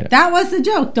won't fucking get it. That was the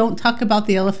joke. Don't talk about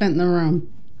the elephant in the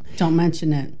room. Don't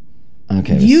mention it.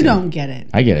 Okay. let's You see. don't get it.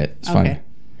 I get it. It's Okay.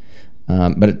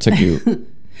 fine. But it took you.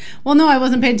 Well, no, I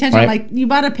wasn't paying attention. Right. Like, you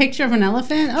bought a picture of an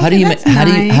elephant? Okay, how do you that's how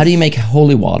nice. do you make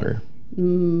holy water?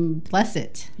 Bless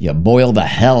it. You boil the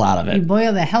hell out of You it.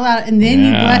 boil the hell out, and then you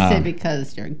Yeah. bless it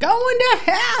because you're going to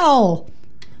hell.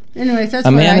 Anyways, that's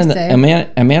what I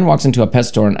say. A man walks into a pet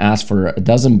store and asks for a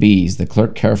dozen bees. The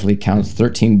clerk carefully counts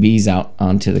 13 bees out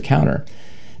onto the counter.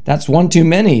 That's one too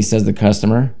many, says the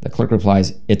customer. The clerk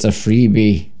replies, it's a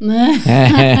freebie.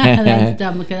 That's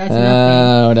dumb. Okay, that's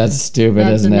enough. Oh, that's stupid,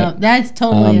 That's isn't enough. it? That's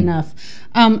totally enough.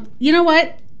 You know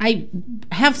what? I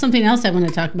have something else I want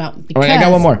to talk about. All right, I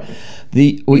got one more.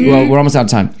 Well, we're almost out of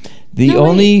time. The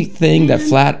only thing that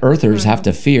flat earthers have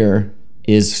to fear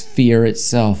is fear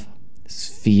itself.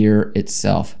 Fear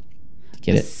itself.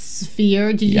 Get it?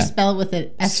 Sphere. Did you Yeah. spell it with an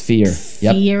S? Sphere.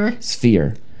 Sphere. Yep.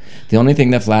 Sphere. The only thing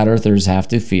that flat earthers have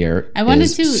to fear I wanted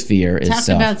is to sphere talk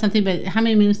itself. about something, but how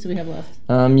many minutes do we have left?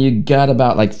 You got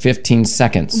about like 15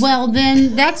 seconds. Well,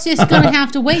 then that's just going to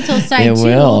have to wait till side It 2.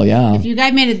 will, yeah. If you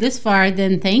guys made it this far,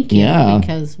 then thank you. Yeah.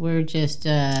 Because we're just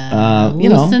you know.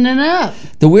 loosening up.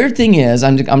 The weird thing is,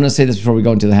 I'm going to say this before we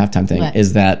go into the halftime thing, What?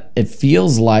 is that it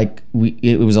feels like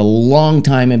it was a long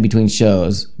time in between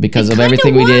shows because It of kinda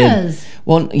everything we did. was.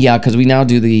 Well, yeah, because we now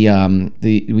do the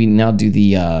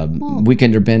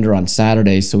Weekender Bender on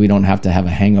Saturday, so we don't have to have a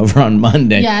hangover on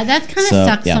Monday. Yeah, that kind of So,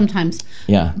 sucks yeah. sometimes.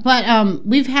 Yeah. But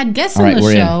we've had guests All on right, the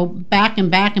we're show back and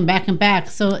back and back and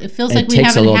back, so it feels It like we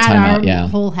takes a haven't little had time our out, yeah.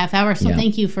 whole half hour. So Yeah.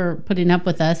 thank you for putting up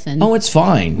with us. And Oh, it's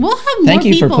fine. We'll have more Thank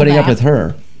you for people putting up back. with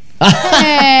her.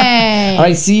 hey, All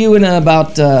right, see you in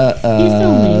about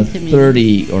so mean to me.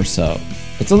 30 or so.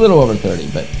 It's a little over 30,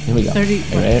 but here we go. 30.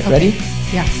 Ready? okay. Ready?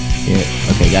 Yeah. Here.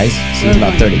 Okay, guys. See you in We're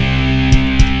about going.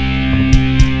 30.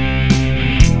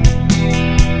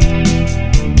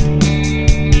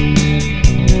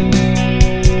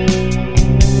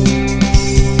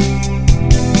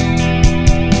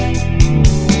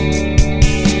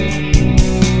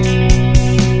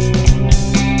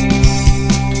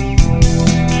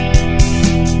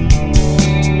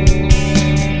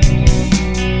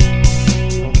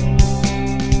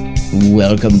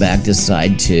 Welcome back to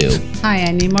side 2. Hi,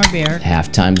 I need more beer.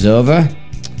 Halftime's over.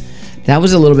 That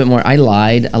was a little bit more. I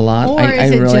lied a lot. Or I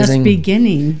is it realizing, just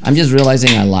beginning? I'm just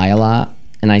realizing I lie a lot,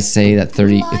 and I say that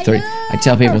 30. I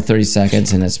tell people 30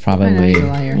 seconds, and it's probably you're a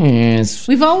liar. It's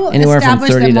We've all anywhere from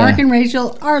established 30 that Mark to and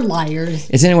Rachel are liars.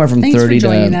 it's anywhere from Thanks for 30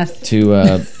 joining us.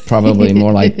 to probably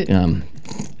more like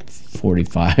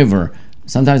 45 or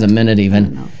sometimes a minute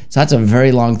even. So that's a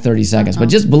very long 30 seconds. But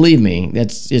just believe me,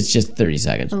 it's just 30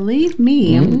 seconds. Believe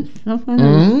me.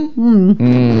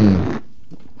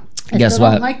 I Guess still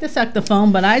what? don't like to suck the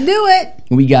phone, but I do it.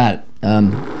 We got. Oh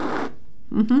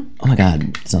my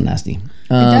God, it's so nasty. It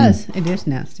does. It is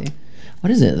nasty.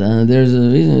 What is it? There's a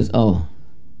reason.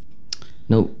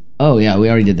 No. Oh yeah, we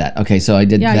already did that. Okay, so I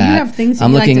did Yeah, that. you have things that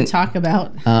I'm you looking. like to talk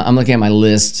about. I'm looking at my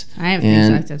list. I have things I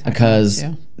and like to talk about, because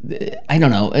too. I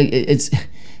don't know.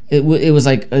 It was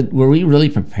like, were we really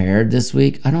prepared this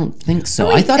week? I don't think so.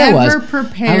 Are we I thought I was. ever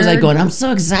prepared? I was like going, I'm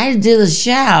so excited to do the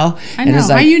show. I And know. it's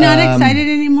like, Are you not excited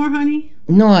anymore, honey?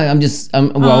 No, I'm just.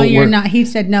 Well, Oh, you're we're- not. He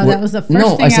said no. That was the first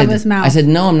no, thing I said, out of his mouth. I said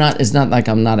no. I'm not. It's not like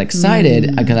I'm not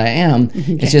excited because I am.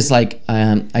 It's just like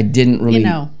I didn't really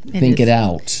think it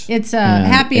out. It's And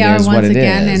happy it hour is what once it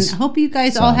again, is. and hope you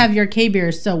guys all have your K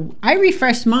beers. So I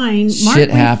refreshed mine.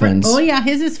 Shit happens. Oh yeah,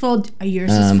 his is full.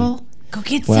 Yours is full. Go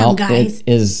get Well, some, guys. it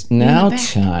is now back.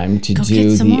 time to Go do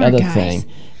get some the more, other guys. thing,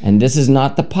 and this is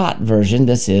not the pot version.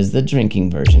 This is the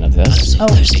drinking version of this. Oh,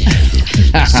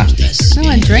 no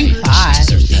one drink pot.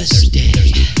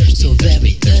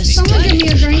 Someone give me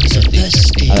a drink.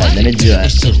 All right, let me do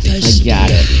it. I got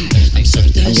it. I'm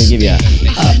gonna give you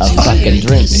a fucking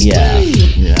drink. Yeah.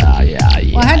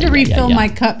 Well, I had to refill my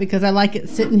cup because I like it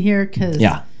sitting here because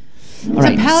Yeah. All it's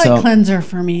right. a palate So, cleanser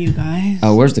for me, you guys.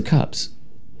 where's the cups?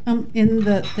 In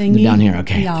the thingy. Down here.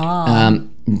 Okay. Yeah.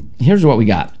 Here's what we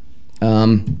got.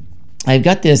 I've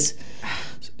got this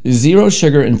 0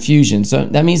 sugar infusion, so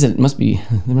that means it must be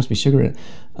there must be sugar in it.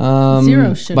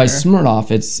 0 sugar. By Smirnoff.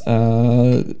 It's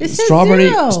says strawberry,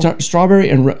 0. strawberry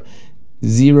and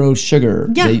 0 sugar.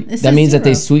 Yeah, They- it that says means that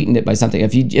they 0. sweetened it by something.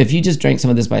 If you just drank some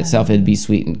of this by itself, it'd be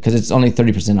sweetened because it's only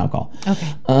 30% alcohol.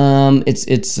 Okay.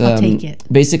 It's I'll take it.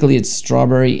 Basically it's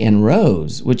strawberry and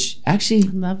rose, which actually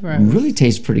Love rose. really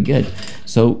tastes pretty good.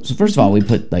 So first of all, we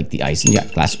put like the ice in the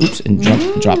glass. Oops, and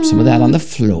drop some of that on the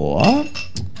floor,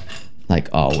 like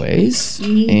always.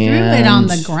 He threw it on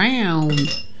the ground.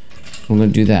 We're gonna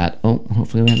do that. Oh,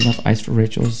 hopefully we have enough ice for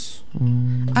Rachel's.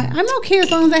 I'm okay as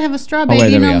long as I have a straw, Oh, baby. wait,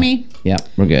 you there we know go. me. Yeah,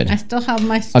 we're good. I still have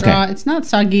my straw. Okay. It's not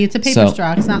soggy. It's a paper So-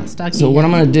 straw. It's not soggy. So what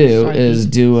I'm gonna do Soggy. is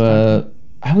do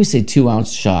I always say 2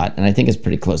 ounce shot, and I think it's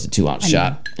pretty close to 2 ounce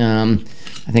shot. I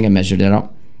think I measured it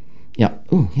out. Yeah.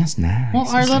 Ooh, yes, nice. Well,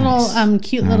 our that's little nice.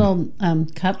 cute little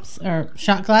cups or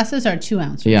shot glasses are 2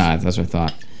 ounces. Yeah, that's what I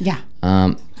thought. Yeah.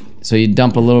 So you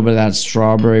dump a little bit of that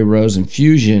strawberry rose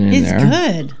infusion in It's there,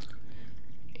 good.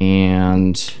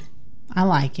 and I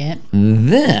like it.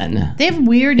 Then They have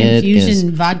weird It infusion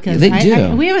is- vodkas. They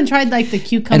do. We haven't tried like the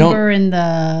cucumber and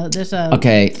the. There's a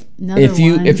okay. another If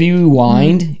you one. if you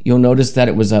rewind, you'll notice that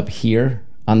it was up here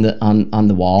on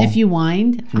the wall. If you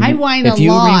wind, I wind If a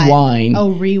you lot. rewind-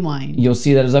 Oh, rewind. you'll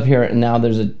see that it's up here, and now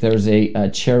there's a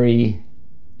cherry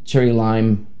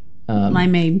lime.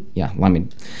 Limeade. Yeah,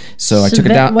 limeade. So I took it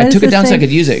Sve- down. what I does took it it down so say? I could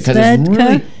use it because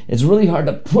Svedka? it's really hard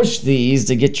to push these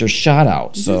to get your shot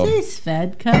out. So Is it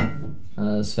Svedka?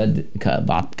 Svedka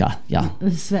vodka, yeah.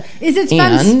 Is it Sven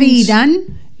And-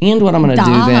 Sweden? And what I'm gonna do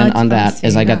then it's on from that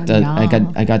is I got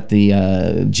Sweden, I got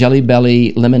the Jelly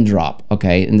Belly lemon drop.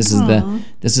 Okay, and this is the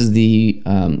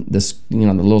this the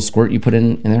little squirt you put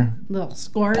in there Little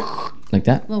squirt, like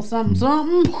that. little something,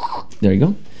 something. There you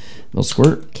go, little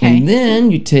squirt. Okay. And then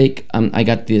you take I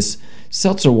got this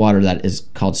seltzer water that is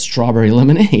called strawberry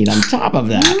lemonade on top of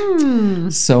that.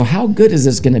 So how good is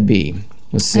this gonna be?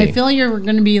 Let's see. I feel you're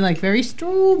going to be like very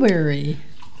strawberry.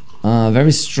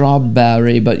 Very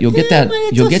strawberry, but you'll get Yeah, that but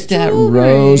it's you'll a get that strawberry.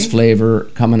 rose flavor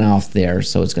coming off there,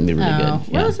 so it's gonna be really good.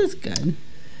 Yeah. Rose is good.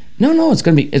 No, it's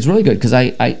really good because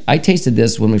I tasted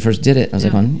this when we first did it. I was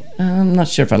like, I'm not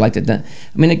sure if I liked it. I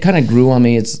mean, it kind of grew on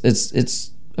me.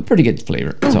 It's a pretty good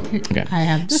flavor. So okay, I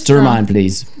have the stir straw. mine,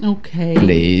 please. Okay.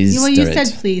 Please Well, you stir said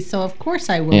it. please, so of course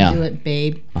I will Yeah. do it,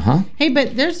 babe. Uh-huh. Hey,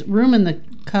 but there's room in the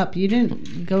cup. You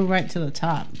didn't go right to the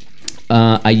top.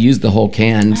 I used the whole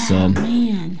can, so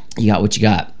Man. you got what you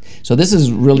got. So this is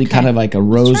really kind of like a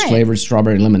rose try it. flavored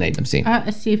strawberry lemonade. Let's see.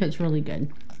 Let's see if it's really good.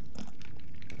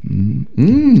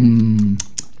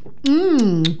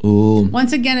 Ooh,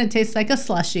 Once again, it tastes like a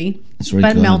slushy, It's really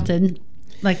but good. melted,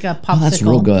 like a popsicle. that's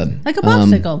real good. Like a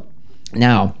popsicle.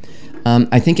 now.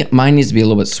 I think mine needs to be a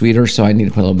little bit sweeter, so I need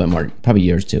to put a little bit more, probably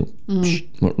yours too. A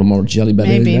little more jelly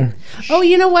belly in Maybe. there. Oh,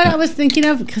 you know what I was thinking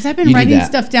of? Because I've been You do writing that.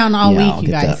 stuff down all Yeah, week,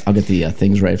 you guys. I'll get the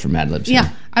things ready for Mad Libs. Yeah,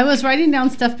 I was writing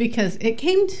down stuff because it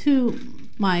came to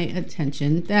my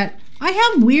attention that I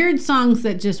have weird songs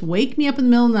that just wake me up in the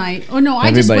middle of the night. Oh no, I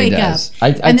just Everybody wake does. up. I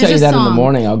and tell you there's a that in the song.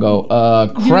 morning. I'll go,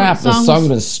 crap, what the song song's was-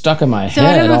 been stuck in my So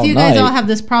head I don't know all if you guys night. all have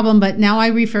this problem, but now I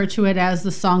refer to it as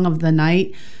the song of the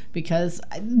night because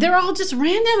they're all just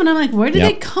random, and I'm like, where did Yep.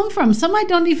 they come from? Some I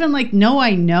don't even like know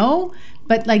I know,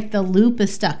 but like the loop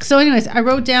is stuck. So, anyways, I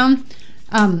wrote down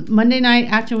Monday night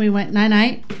after we went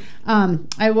night.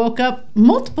 I woke up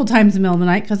multiple times in the middle of the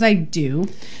night because I do,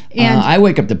 and I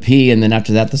wake up to pee, and then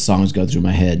after that, the songs go through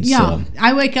my head. yeah, So.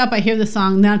 I wake up, I hear the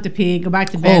song, then I have to pee, go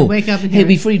back to bed, wake up, and hey, hear it.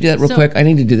 before you do that, real So- quick, I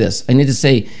need to do this. I need to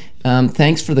say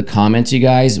thanks for the comments, you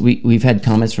guys. We've had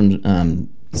comments from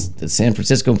the San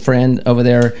Francisco friend over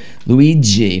there,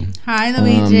 Luigi. Hi,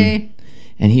 Luigi.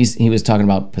 And he was talking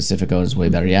about Pacifico is way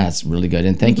better. Yeah, it's really good.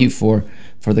 And thank you for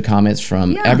the comments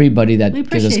from Yeah, everybody that we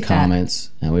gives us appreciate that. comments,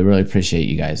 and we really appreciate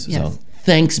you guys. Yes. So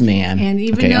thanks, man. And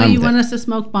even Okay, though I'm you th- want us to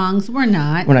smoke bongs, we're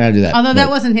not. We're not gonna do that. Although that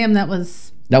but wasn't him, that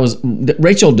was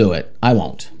Rachel. Do it. I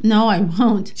won't. no, I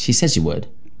won't. She said she would.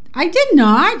 I did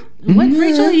not. What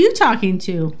Rachel are you talking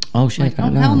to? Oh shit! Like, I oh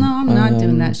don't know. hell no, I'm not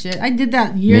doing that shit. I did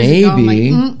that years ago. I'm like,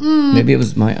 Maybe. Maybe it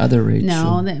was my other Rachel.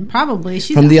 no, that, probably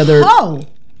she's From the other- Oh,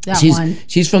 that one.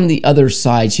 She's from the other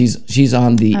side. She's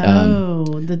on the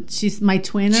She's my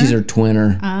twinner. she's her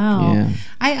twinner. Oh, Yeah.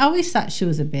 I always thought she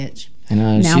was a bitch. I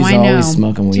know. Now She's I know. always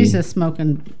smoking weed. She's a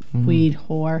smoking weed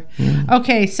whore.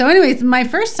 Okay, so anyways, my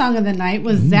first song of the night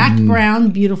was Zach Brown,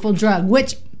 "Beautiful Drug,"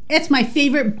 which it's my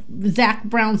favorite Zach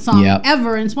Brown song Yep.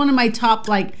 ever, and it's one of my top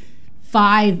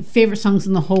 5 favorite songs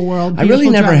in the whole world. I really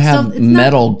Beautiful never Drug. have So it's not-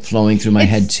 metal flowing through my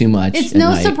head too much. It's at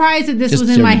no night. surprise that this Just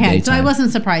was in my during the head, so I daytime.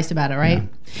 wasn't surprised about it, right?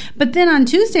 But then on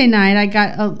Tuesday night, I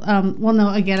got well, no,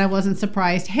 again, I wasn't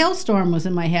surprised. Hailstorm was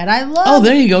in my head. I love. Oh,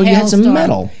 there you go. You had some Hailstorm.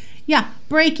 metal. Yeah,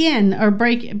 break in or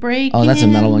break. Oh, that's a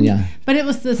in. metal one, yeah. But it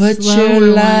was the Put slower your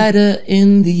one. lighter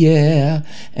in the air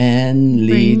and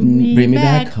bring me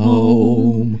back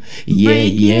home. Yeah,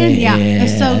 Break yeah, in. Yeah.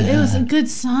 So it was a good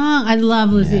song. I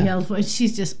love Lizzie Hale's voice.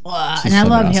 She's just, and I so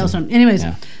love awesome. Hailstorm. Anyways,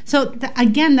 Yeah. so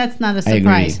again, that's not a I agree.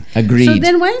 surprise. Agreed. So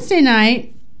then Wednesday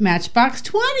night, Matchbox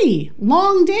 20,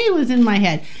 Long Day was in my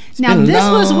head. Now been a this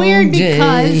was weird long day.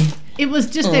 because it was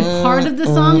just a part of the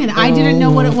song, and I didn't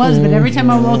know what it was. But every time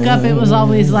I woke up, it was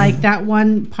always like that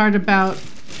one part about.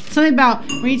 Something about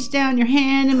reach down your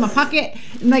hand in my pocket,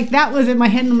 and like that was in my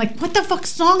head. And I'm like, "What the fuck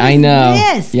song is I know.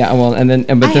 this?" Yeah, well, but I then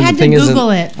had the to thing is, Google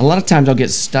it. a lot of times I'll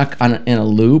get stuck in a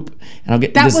loop, and I'll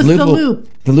get That this was loop. the will- loop.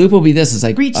 The loop will be this. It's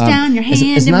like Reach down your hand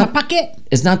it's in not, my pocket.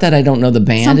 It's not that I don't know the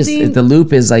band. Something- The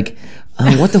loop is like,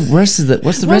 what the rest of the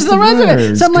what's the rest of the of it?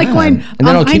 words? So I'm like God. going, and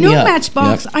then it'll I keep know me up.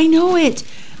 Matchbox, Yep. I know it,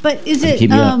 but is it? keep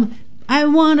me up. I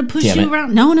want to push Damn you it.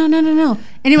 around. No.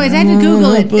 Anyways, I had to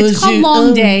Google it. It's called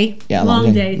Long Day. Yeah,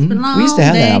 Long Day. It's been long We used to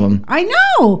have day. that album. I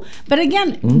know. But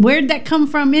again, where'd that come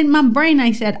from in my brain?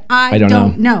 I said, I don't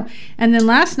don't know. And then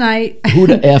last night, Who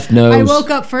the F knows? I woke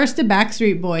up first to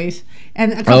Backstreet Boys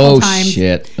and a couple Oh, times.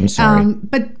 shit. I'm sorry.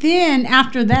 But then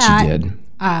after that, did.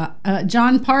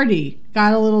 John Party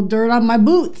got a little dirt on my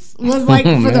boots. Was like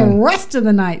for the rest of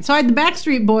the night. So I had the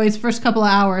Backstreet Boys first couple of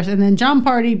hours, and then John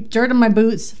Party dirt on my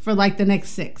boots for like the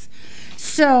next 6.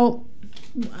 So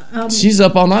She's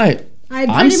up all night. I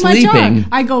I'm pretty much sleeping. are.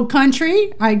 I go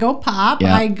country. I go pop.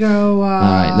 Yeah. I go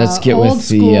right, let's get old with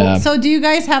the, school. So do you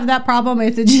guys have that problem?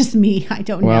 Is it just me? I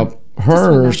don't know. Well,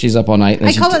 her, she's up all night. And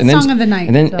I call it and then song of the night,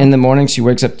 And then so. in the morning, she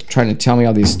wakes up trying to tell me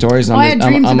all these stories. And I had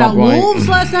dreams I'm about up going, wolves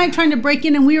last night trying to break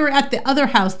in, and we were at the other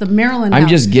house, the Maryland house. I'm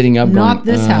just getting up not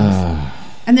going, this house.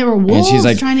 And there were wolves she's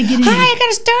like, trying to get in. Hi, I got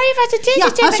a story about the Yeah,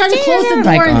 I was trying to close the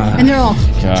door, Like, and they're all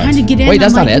trying to get in. Wait,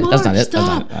 that's I'm not like, it. That's Mark, not it. That's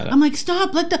Stop. not it. I'm like,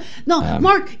 stop.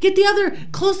 Mark, get the other.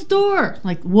 Close the door.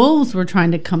 Like wolves were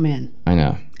trying to come in. I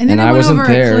know. And then I went wasn't over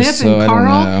there, a cliff, so and I don't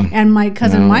Carl know. and my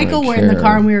cousin I don't Michael really were in the care.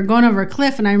 car, and we were going over a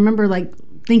cliff. And I remember like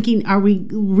thinking, are we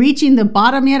reaching the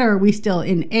bottom yet, or are we still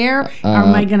in air?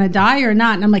 Am I gonna die or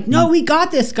not? And I'm like, no, we got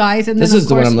this, guys. And then, This of is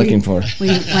the one course, I'm looking for. We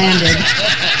landed,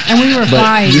 and we were But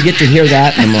fine. you get to hear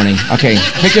that in the morning. Okay,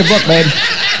 pick your book, babe.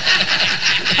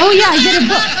 Oh yeah, I did a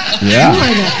book. Yeah.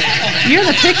 You're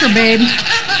the picker, babe.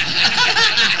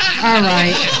 All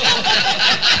right.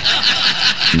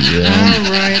 Yeah.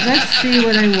 All right. Let's see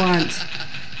what I want.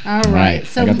 All right. Right,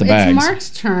 So I got the it's bags. Mark's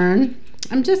turn.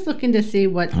 I'm just looking to see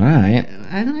what. All right.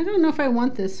 I don't know if I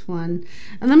want this one.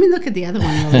 And let me look at the other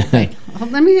one really quick.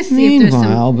 Let me just see if there's some.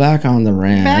 Meanwhile, back on the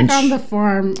ranch. Back on the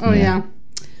farm. Oh yeah.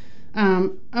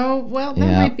 Oh well, that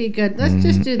Yeah. might be good. Let's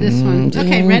just do this one. Okay,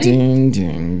 Ding, ready? Ding,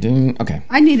 ding, ding. Okay,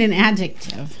 I need an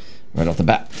adjective. right off the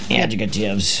bat.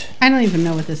 Adjectives. I don't even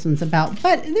know what this one's about,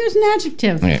 but there's an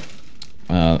adjective. Okay.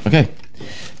 Okay.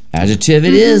 Adjective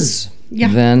it is. Yeah.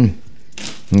 Then.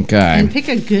 Okay. And pick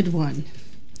a good one.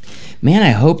 Man, I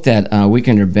hope that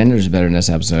Weekender Bender's better in this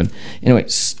episode. Anyway,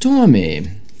 stormy.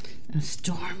 A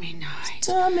stormy night.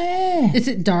 Stormy. Is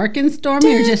it dark and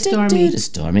stormy or just stormy?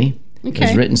 Stormy. Okay.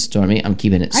 It's written stormy. I'm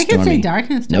keeping it I stormy. can say dark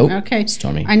and stormy. Nope. Okay.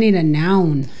 Stormy. I need a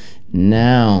noun.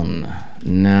 Noun.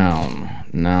 Noun.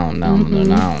 Noun. Noun. Noun.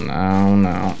 Noun. Noun.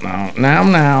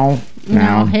 Noun. Noun.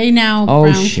 Now, hey now, Oh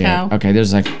brown shit. cow. Okay,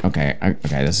 there's like okay,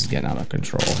 this is getting out of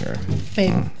control here.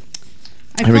 Babe.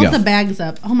 I Here we filled go. the bags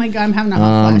up. Oh my god, I'm having a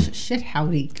hot flash. Shit,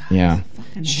 howdy. God, Yeah.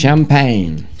 fucking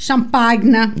Champagne.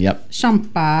 Champagne. Yep.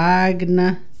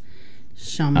 Champagne.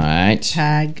 All right.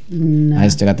 Champagne. I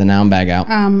still got the noun bag out.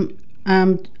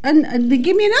 And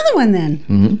give me another one then.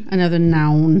 Mm-hmm. Another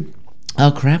noun. Oh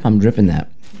crap! I'm dripping that.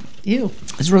 Ew.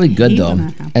 It's really good hate though. when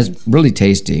that happens. It's really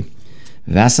tasty.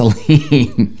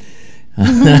 Vaseline.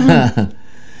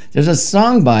 There's a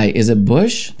song by, is it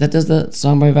Bush that does the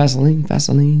song by Vaseline?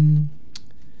 Vaseline.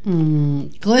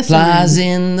 Glycerin. Flies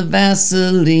in the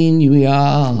Vaseline, you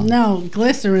are. No,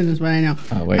 glycerin is what I know.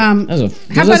 Oh, wait. How There's a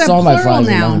about a song by plural Flies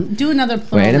in noun? the- Do another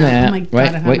plural Wait a noun. Oh my minute. God,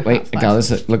 I'm having a wait. hot I flash.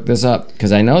 gotta look this up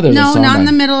because I know there's a No, song not in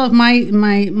by, the middle of my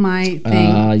thing.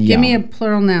 yeah. Give me a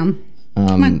plural noun.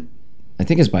 Come on. I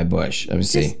think it's by Bush. Let me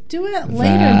see. Just do it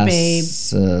later, babe.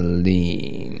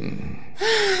 Vaseline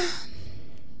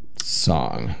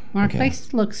song. Mark Okay. likes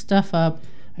to look stuff up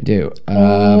I do.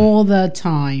 all the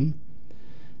time.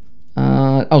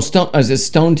 Is it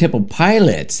Stone Temple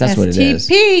Pilots? That's what it is.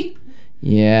 STP.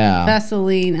 Yeah.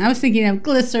 Vaseline. I was thinking of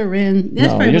glycerin. That's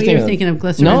No, probably what you were thinking of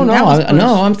glycerin. No, That was Bush.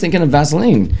 I'm thinking of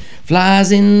Vaseline.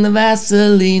 Flies in the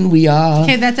Vaseline, we are.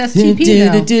 Okay, that's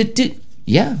STP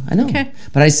Yeah, I know. Okay.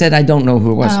 But I said I don't know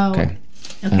who it was. Oh. Okay.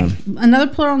 Okay. Another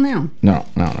plural noun. No,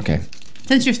 okay.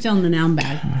 Since you're still in the noun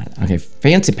bag. Okay,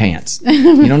 fancy pants.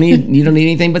 you don't need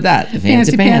anything but that.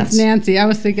 Fancy pants. Nancy. I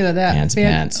was thinking of that. Fancy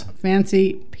pants.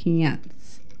 Fancy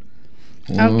pants.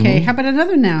 Okay, how about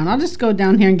another noun? I'll just go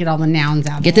down here and get all the nouns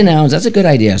out. Get the nouns. That's a good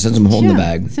idea since I'm holding the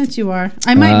bag. Since you are.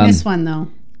 I might miss one though.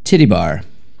 Titty bar.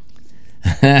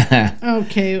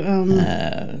 Okay.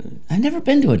 I've never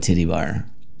been to a titty bar.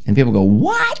 And people go,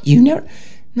 what? You never?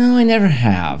 No, I never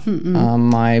have.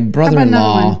 My another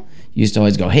brother-in-law one? used to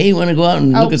always go, hey, want to go out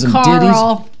and look at some Carl.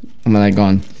 titties? I'm like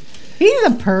going, He's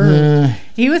a perv.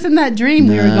 He was in that dream.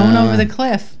 We were going over the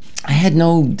cliff. I had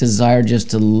no desire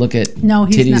just to look at No,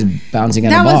 he's titties not. bouncing at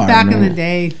That a bar. was back in No. the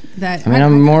day. That I mean,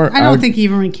 I'm more. I don't think he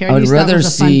even cared. I would He just thought it rather was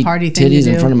a fun see party thing to titties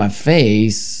do. in front of my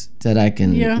face that I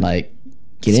can Yeah. like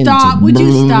get Stop. into. Would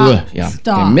you stop? Yeah.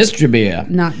 Stop. Okay, mystery beer.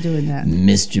 Not doing that.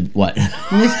 Mystery what?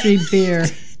 Mystery beer.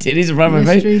 titties in front of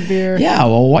my Mystery face. beer. Yeah,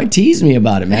 well, why tease me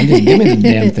about it, man? Just give me the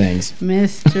damn things.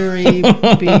 Mystery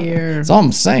beer. That's all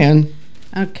I'm saying.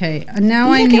 Okay,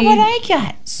 now I need.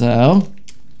 got. So.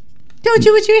 Don't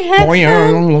you wish you had Oh, yeah,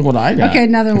 some? look what I got. Okay,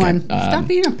 another one. Stop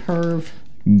being a perv.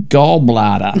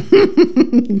 Gallbladder.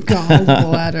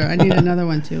 Gallbladder. I need another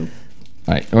one too.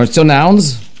 All right, are it still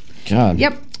nouns? God.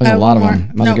 Yep. There's a lot of one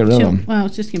them. more. Must get rid of two. them. Well,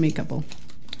 just give me a couple.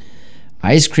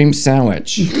 Ice cream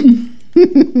sandwich.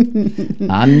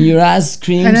 I'm your ice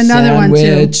cream And another one, too.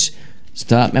 sandwich.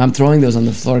 Stop. I'm throwing those on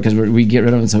the floor because we get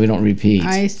rid of them so we don't repeat.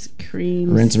 Ice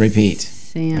cream. Rinse and repeat.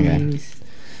 Sammies.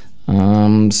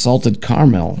 Salted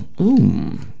caramel.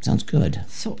 Ooh, sounds good.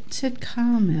 Salted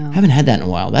caramel. I haven't had that in a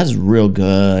while. That's real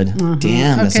good.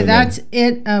 Damn. That's Okay, so that's good.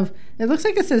 it. It looks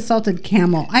like it says salted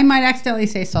camel. I might accidentally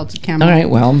say salted camel. All right.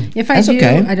 Well, If I that's do,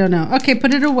 okay. I don't know. Okay,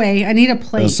 put it away. I need a The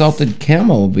place. salted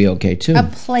camel will be okay too. A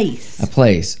place. A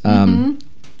place.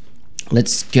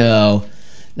 Let's go.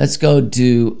 Let's go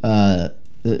to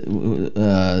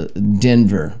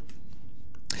Denver.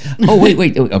 Oh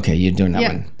wait. Okay, you're doing that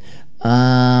Yeah.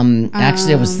 one.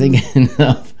 Actually, I was thinking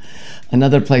of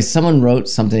another place. Someone wrote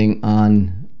something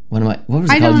on what was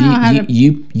it I called? don't know how to-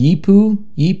 Yeepoo.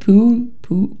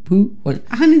 What?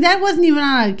 Honey, that wasn't even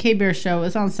on a K-Bear show. It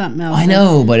was on something else. I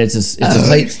know, but it's a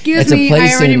place. Excuse it's me, a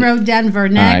place I already in, wrote Denver. All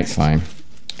right, Next. fine.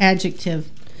 Adjective.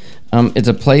 It's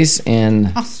a place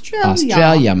in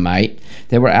Australia. mate.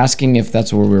 They were asking if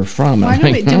that's where we were from. Why I'm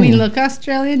don't like, do we look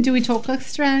Australian? Do we talk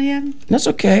Australian? That's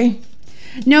okay.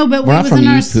 No, but We're it not was from in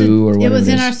our Yipu or it whatever was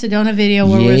it in is. our Sedona video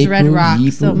where it was Red Yipu, Rock.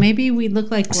 So Yipu. maybe we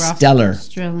look like we're Stellar.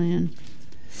 Australian.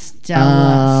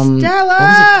 Stella. What was it Stella.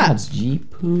 called?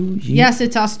 Jeepoo? Yes,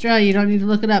 it's Australia. You don't need to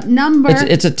look it up. Number.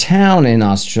 It's a town in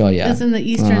Australia. It's in the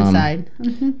eastern side.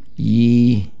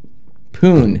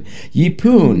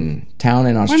 Yeepoon. Town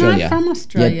in Australia. from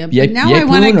Australia, but now I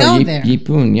wanna go there.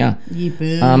 Yeepoon, yeah.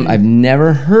 Yipu. I've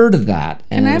never heard of that.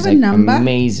 And Can I it was have a number?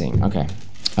 amazing. Okay.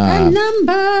 A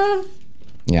number.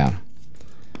 Yeah.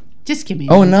 Just give me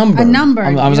Oh, a number. A number.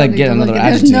 I was You like, don't get need to look another at-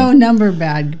 There's adjective. no number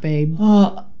bag, babe.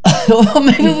 Well,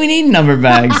 maybe we need number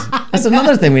bags. That's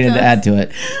another thing we need to add to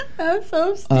it. That's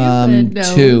so stupid.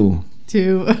 No. Two.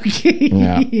 Two. Okay.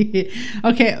 Yeah.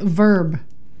 Okay. Verb.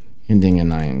 Ending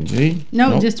in ing.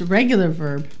 No, Nope. just a regular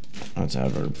verb. That's a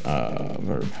verb.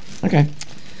 Verb. Okay.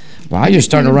 Wow, you're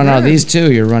starting to run out of these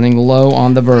too. You're running low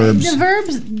on the verbs. The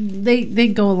verbs, they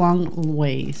go a long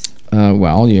ways.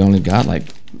 Well, you only got like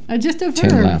Just a verb.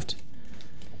 10 left.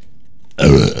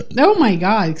 Oh my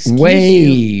God. Excuse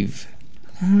Wave.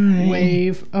 you.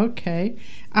 Wave. Okay.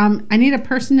 I need a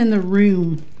person in the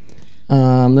room,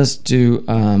 Let's do.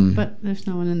 but there's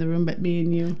no one in the room but me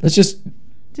and you. Let's just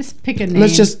Just pick a name.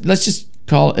 let's just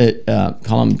call it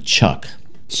call him Chuck.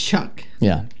 Chuck.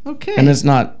 Yeah. Okay. And it's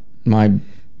not my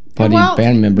buddy well,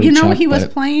 band member. You know Chuck, he was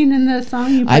but playing in the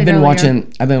song you played I've been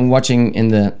earlier. watching in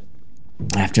the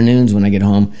afternoons when I get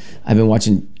home. I've been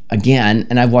watching again,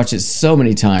 and I've watched it so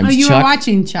many times. Oh, you Chuck, were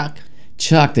watching Chuck.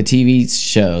 Chuck, the TV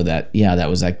show that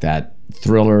was like that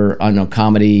thriller,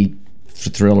 comedy,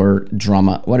 thriller,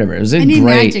 drama, whatever. It was a I need an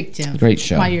great, adjective great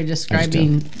show. while you're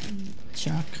describing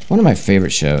Chuck. One of my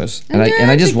favorite shows, and An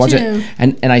I just watch it,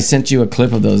 adjective. and I sent you a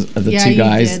clip of the Yeah, two you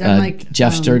guys, did. I'm like,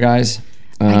 Jeffster guys,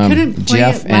 I couldn't play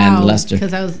Jeff it loud and Lester.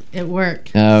 because I was at work.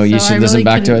 Oh, you So should I listen really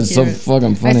back to it. couldn't It's so hear it.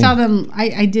 fucking funny. I saw them.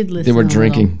 I did listen. were a little,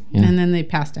 drinking, yeah. and then they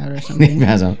passed out or something.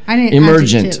 Passed out. I need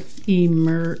Emergent. adjective.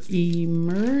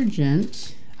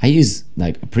 Emergent. I use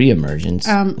like pre-emergence,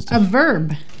 A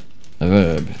verb. a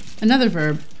verb, Another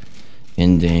verb.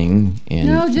 ending in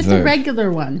No, just verb. a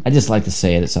regular one. I just like to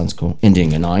say it. It sounds cool.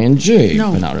 Ending in ing,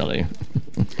 No. but not really.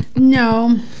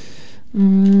 No,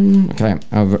 Okay.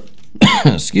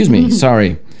 Excuse me.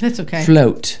 Sorry. that's okay.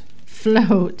 Float.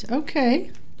 Float.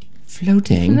 Okay.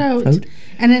 Floating. Float.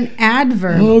 And an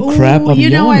adverb. Oh, crap, I'm You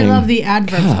know I yawning. love the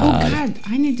adverbs. God. Oh God,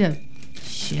 I need to.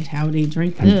 Shit, howdy,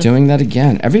 drink I'm this. doing that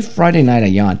again. Every Friday night I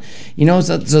yawn. You know,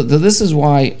 so this is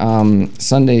why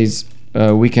Sundays,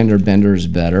 weekender bender is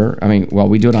better. I mean, well,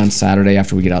 we do it on Saturday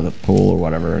after we get out of the pool or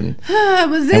whatever. And I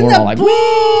was and in we're the all like,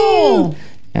 pool. woo!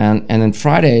 And then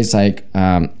Fridays, like,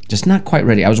 just not quite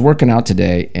ready. I was working out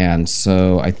today, and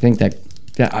so I think that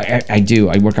I do.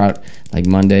 I work out like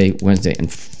Monday, Wednesday,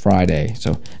 and Friday.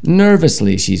 So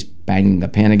nervously, she's banging the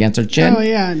pan against her chin. Oh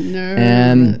yeah,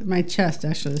 And- my chest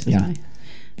actually. This is Yeah. my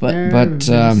But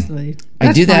nervously. I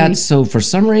That's do that. funny. So for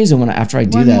some reason, after I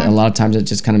do One that, more. a lot of times it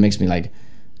just kind of makes me like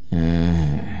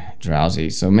drowsy.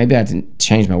 So maybe I have to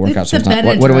change my workout. It's So the it's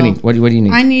not. What do we Benadryl. need? What do you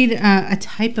need? I need a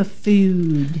type of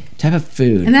food, Type of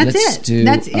food. and that's Let's it. Do,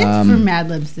 That's it for Mad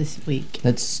Libs this week.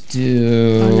 Let's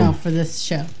do. Oh no, for this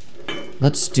show.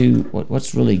 let's do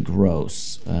what's really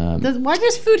gross. Why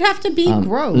does food have to be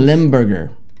gross?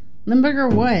 Limburger. Limburger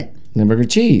what? Limburger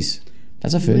cheese.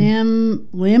 That's a food.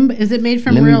 Limb? Is it made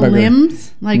from real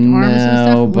limbs? Like arms and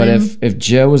stuff? No, but if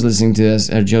Joe was listening to this,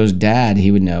 or Joe's dad,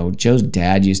 he would know. Joe's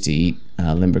dad used to eat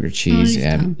Limburger cheese.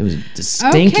 And it was the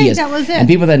stinkiest. Okay, that was it. And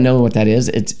people that know what that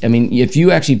is, I mean, if you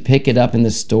actually pick it up in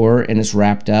the store and it's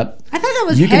wrapped up, I thought that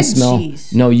was you head can smell.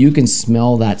 cheese. No, you can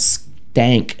smell that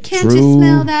stank. Can't through. you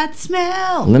smell that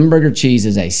smell? Limburger cheese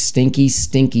is a stinky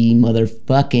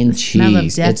motherfucking cheese. Smell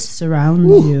of death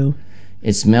surrounds you.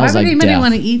 It smells Why would like anybody death.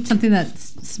 want to eat something that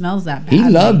smells that bad? He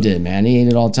loved it, man. He ate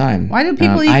it all the time. Why do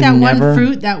people eat that one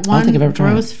fruit, that one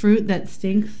gross fruit that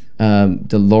stinks?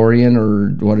 DeLorean, or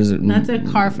what is it? That's a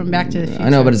car from Back to the Future. I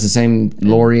know, but it's the same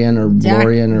Lorian or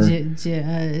Lorian or. It's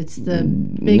the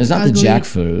big. It's not ugly, the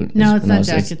jackfruit. No, it's not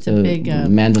jack. It's a big.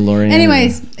 Mandalorian.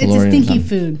 Anyways, it's a stinky something.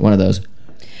 food. One of those.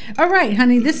 All right,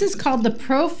 honey. This is called the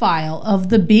profile of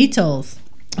the Beatles.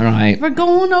 All right. We're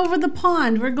going over the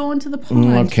pond. We're going to the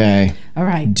pond. Okay. All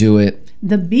right. Do it.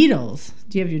 The Beatles.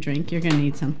 Do you have your drink? You're going to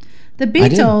need some. The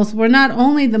Beatles were not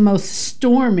only the most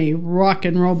stormy rock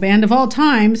and roll band of all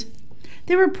times,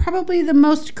 they were probably the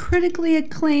most critically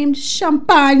acclaimed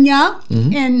champagne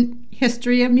in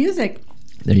history of music.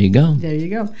 There you go. There you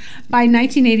go. By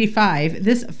 1985,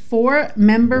 this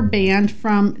 4-member band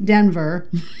from Denver,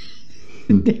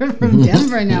 they're from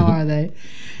Denver now, are they?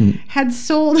 Had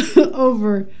sold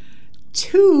over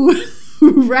 2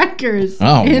 records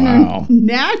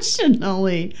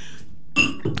internationally.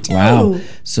 Wow.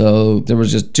 So there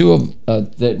was just 2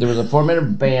 of there was a 4-member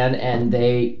band, and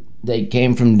they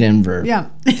came from Denver. Yeah.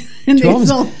 And they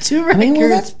sold 2 records. I mean, well,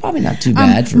 that's probably not too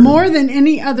bad for more than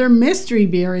any other mystery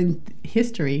beer in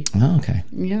history. Oh, okay.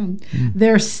 Yeah.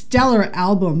 Their stellar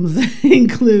albums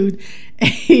include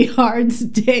a Hard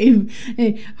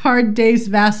Day's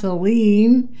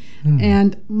Vaseline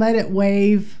and Let It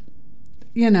Wave,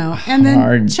 and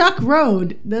then Chuck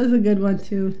Road. That's a good one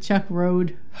too. Chuck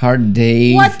Road. Hard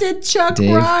Dave. What did Chuck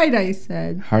write? I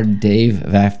said. Hard Dave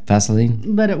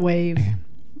Vaseline. Let It Wave.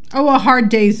 Oh, a Hard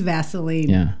Day's Vaseline.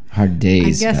 Yeah, Hard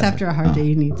Days. I guess Vaseline. after a hard day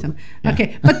you need some. Yeah.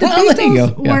 Okay, but the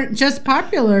Beatles weren't just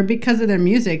popular because of their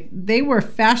music. They were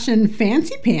fashion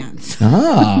fancy pants.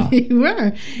 Ah. They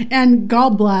were. And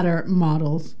gallbladder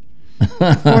models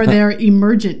for their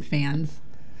emergent fans.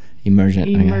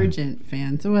 Emergent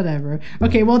fans, whatever.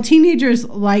 Okay, well, teenagers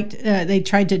they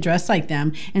tried to dress like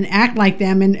them and act like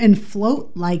them and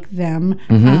float like them.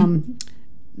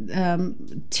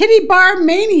 Titty bar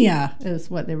mania is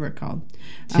what they were called.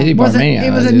 Titty bar mania.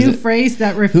 It was a new phrase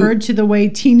that referred to the way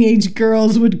teenage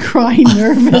girls would cry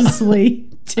nervously.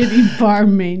 Titty bar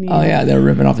mania. Oh yeah, they're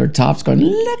ripping off their tops, going,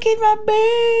 "Look at my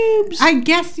boobs." I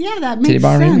guess that makes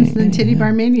sense. The titty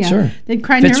bar mania. Sure, they'd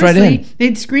cry fits nervously. Right in.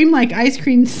 They'd scream like ice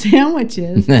cream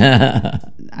sandwiches.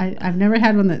 I've never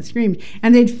had one that screamed,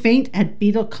 and they'd faint at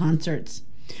Beatle concerts.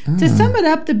 To sum it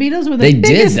up, the Beatles were the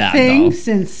biggest thing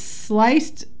since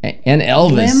sliced and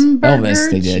Elvis.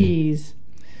 Limburger they did. cheese.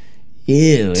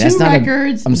 Ew, that's 2 not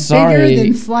records I'm sorry. bigger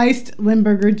than sliced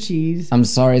Limburger cheese. I'm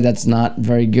sorry, that's not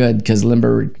very good because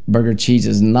Limburger cheese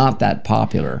is not that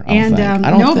popular. And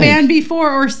no band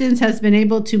before or since has been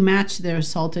able to match their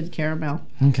salted caramel.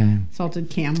 Okay.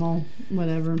 Salted camel,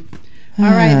 whatever. All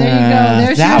right, there you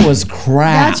go. That was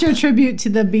crap. That's your tribute to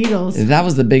the Beatles. That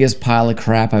was the biggest pile of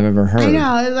crap I've ever heard. I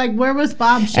know. Like, where was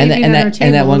Bob shaving and at our table?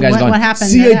 And that one guy's going, what happened?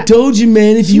 "See, I told you,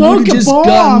 man, if you would have just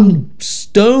gotten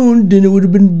stoned, then it would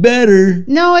have been better."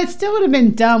 No, it still would have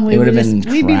been dumb. We'd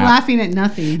be laughing at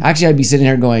nothing. Actually, I'd be sitting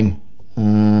here going,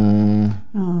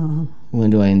 when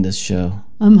do I end this show?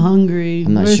 I'm hungry.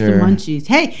 I'm not Where's sure. the munchies?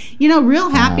 Hey, real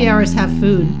happy hours have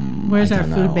food. Where's our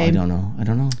food, babe? I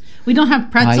don't know. We don't have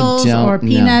pretzels or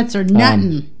peanuts or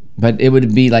nothing. But it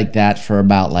would be like that for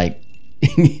about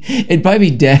it'd probably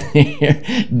be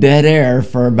dead air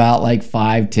for about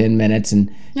 5-10 minutes, and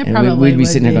we'd be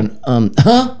sitting there going,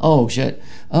 oh shit,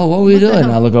 oh, what were we doing?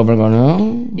 And I look over and go,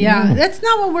 oh, yeah, that's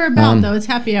not what we're about though. It's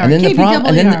happy hour. And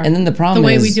then the problem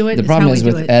way we do it. The problem is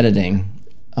with editing.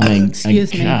 I mean,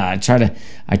 excuse me. I try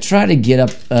to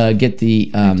get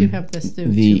the I do have this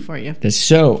too for you. The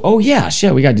show. Oh yeah,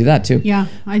 shit, we gotta do that too. Yeah,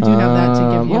 I do have that to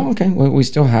give you. Well, okay, we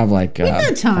still have we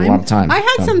got time. a lot of time. I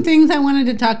had some things I wanted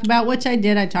to talk about, which I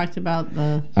did. I talked about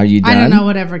the. Are you done? I don't know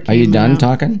whatever. Are you done out.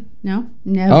 talking? No,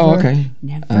 never. Oh, okay.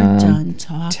 Never done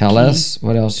talking. Tell us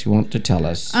what else you want to tell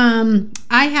us.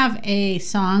 I have a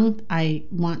song I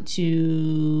want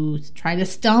to try to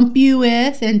stump you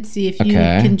with and see if you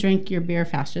can drink your beer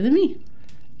faster than me.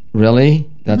 Really?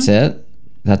 That's it?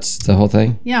 That's the whole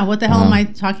thing. Yeah, what the hell am I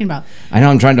talking about? I know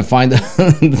I'm trying to find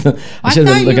the. I should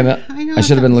have been looking at. I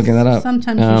should have been looking that up.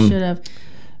 Sometimes you should have.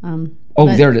 Oh,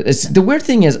 there it is. The weird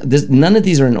thing is, none of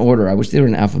these are in order. I wish they were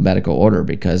in alphabetical order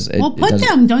because. Put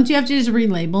them. Don't you have to just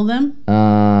relabel them?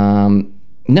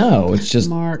 No, it's just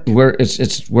Mark. where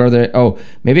it's where they. Oh,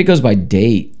 maybe it goes by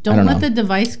date. I don't let know. the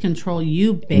device control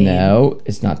you, babe. No,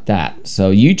 it's not that.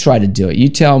 So you try to do it. You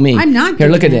tell me. I'm not Here,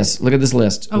 look at doing it. this. Look at this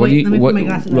list. Oh, wait, let me put my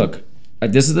glasses on. Look.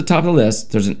 This is the top of the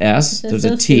list. There's an S. There's a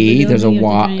so T. stupid. There's a You don't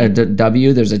Y. think you A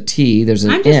W. There's a T. There's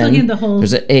an I'm just N. looking at the whole-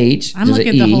 There's an H. I'm there's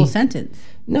looking an at the E. whole sentence.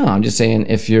 No, I'm just saying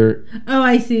if you're. Oh,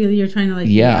 I see. You're trying to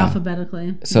Yeah.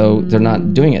 alphabetically. So they're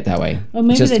not doing it that way. Oh,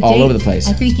 maybe it's just the all date- over the place.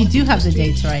 I think you do have the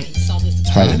dates right.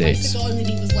 It's probably the dates.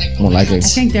 More likely. I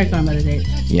think they're going by the dates.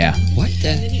 Yeah. What the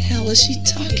hell is she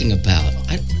talking about?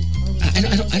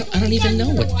 I don't even know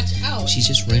what. She's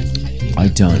just randomly I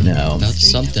don't know. about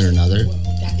something or another.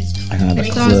 I don't have a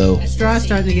clue. Straw's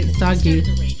starting to get soggy.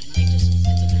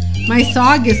 My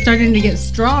sog is starting to get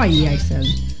strawy, I said.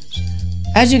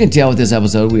 As you can tell with this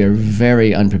episode, we are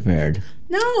very unprepared.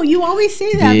 No, you always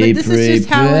say that, Be but this is just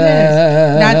how it is.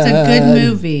 That's a good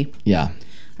movie. Yeah.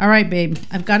 All right, babe.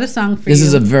 I've got a song for This you.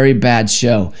 is a very bad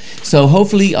show. So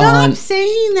hopefully Stop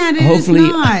saying that. It is hopefully-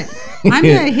 not. I'm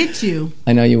going to hit you.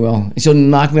 I know you will. She'll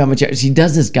knock me off my chair. She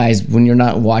does this, guys, when you're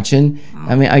not watching.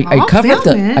 I mean, I I'll cover up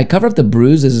film it. I cover up the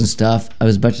bruises and stuff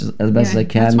as best as I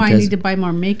can. That's why I because, need to buy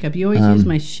more makeup. You always use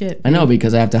my shit. I know,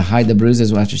 because I have to hide the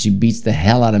bruises after she beats the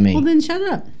hell out of Well, me. then shut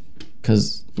up.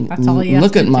 Because That's all you have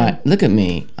look to at do. me,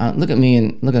 look at me,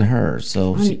 and look at her.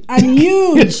 So I'm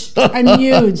huge. I'm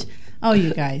huge. Oh,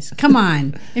 you guys, come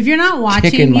on! If you're not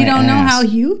watching, Kicking my you don't know ass. how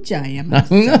huge I am. no.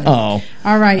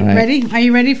 All right, All right. ready? Are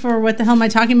you ready for what the hell am I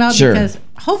talking about? Sure. Because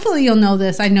hopefully you'll know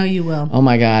this. I know you will. Oh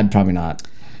my God, probably not.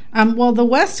 Well, the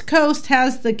West Coast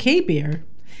has the K beer,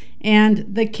 and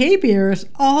the K beers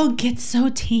all get so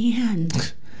tan.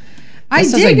 That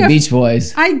sounds like Beach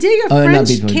Boys. I dig a Oh, not French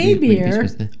Beach Boys, K Beach beer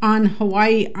Boys. on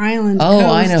Hawaii Island Oh, coast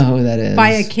I know who that is.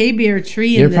 by a K beer tree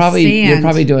You're in the probably sand. you're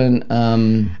probably doing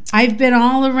I've been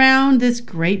all around this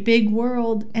great big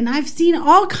world, and I've seen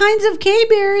all kinds of K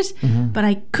beers, Mm-hmm. but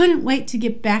I couldn't wait to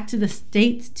get back to the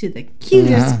States to the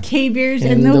cutest Uh-huh. K beers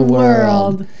in the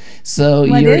world. So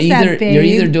What you're is that, you're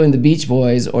either babe? doing the Beach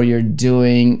Boys or you're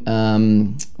doing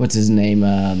what's his name?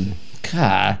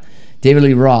 David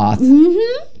Lee Roth.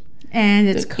 And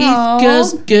it's East called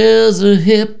Coast girls are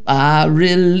hip. I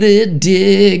really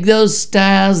dig those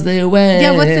styles they wear.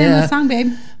 Yeah, what's the name of the song,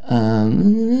 babe?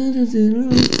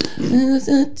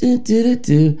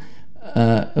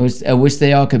 I wish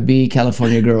they all could be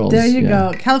California girls. There you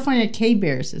Yeah. go. California K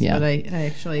beers is Yeah. what I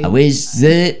actually. I wish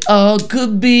they all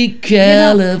could be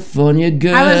California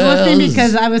girls. I was listening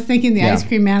because I was thinking the Yeah. Ice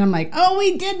Cream Man. I'm like, oh,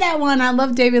 we did that one. I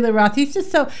love David Lee Roth. He's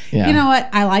just so. Yeah. You know what?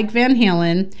 I like Van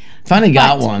Halen, Finally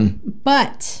got But- one.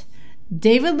 but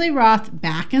David Lee Roth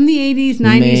back in the 80s,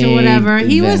 90s, or Made whatever,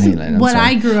 he Van was Halen, I'm what sorry.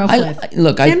 I grew up with.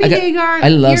 Look, Sammy Hagar, I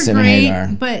love you're Sammy great, Hagar.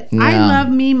 but I Yeah. love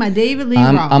me my David Lee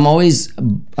Roth. I'm always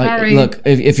Sorry. look.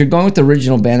 If you're going with the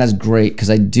original band, that's great because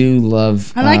I do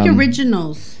love. I like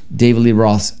originals. David Lee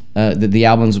Roth. The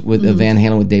albums with Mm-hmm. Van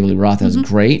Halen with David Lee Roth. That was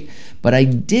great. But I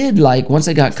did like once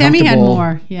I got Sammy had comfortable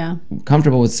more, yeah.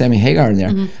 comfortable with Sammy Hagar in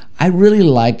there. I really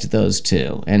liked those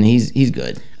two, and he's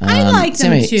good. I liked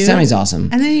him Sammy, too. Sammy's awesome.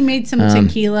 And then he made some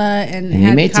tequila and And had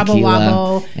he made Cabo tequila,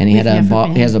 Wabo and he had with a bar,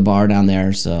 Never he has a bar down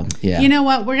there. So yeah, You know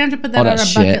what? We're going to have to put that All on that our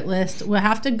shit. bucket list. We'll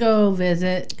have to go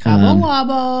visit Cabo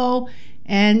Wabo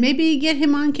and maybe get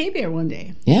him on K-Beer one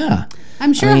day. yeah.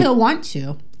 I'm sure I mean- he'll want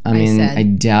to. I mean, said. I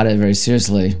doubt it very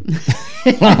seriously.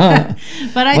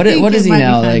 But I think What is it he might be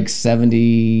now? fun. Like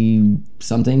 70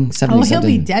 something? 70 Oh, he'll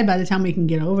something. be dead by the time we can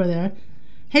get over there.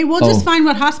 Hey, we'll just Oh. find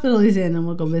what hospital he's in and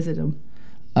we'll go visit him.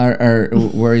 Or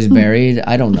where he's buried?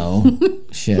 I don't know.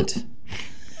 Shit.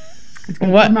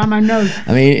 What? Come on my nose.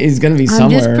 I mean, he's gonna be I'm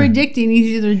somewhere. just predicting he's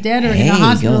either dead or in Hey, a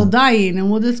hospital go. dying,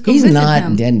 and we'll just go He's visit not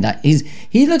him. dead.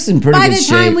 He looks in pretty By good the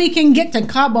time shape. we can get to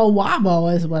Cabo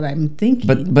Wabo is what I'm thinking.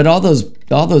 But all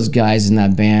those guys in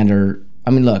that band are.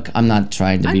 I mean, look, I'm not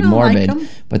trying to I be don't like morbid, 'em.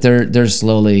 but they're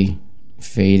slowly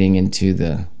fading into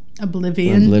the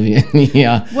Oblivion. oblivion.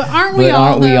 Yeah. Well, aren't we But all?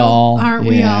 aren't we though? all? Aren't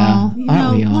we Yeah. all? You Aren't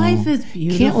know, we all? life is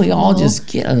beautiful. Can't we all just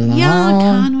get along? Yeah,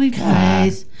 can we God.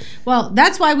 please? Well,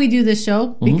 that's why we do this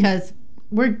show Mm-hmm. because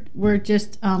we're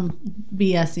just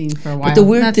BSing for a while. But the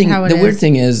weird That's thing, how it the weird is.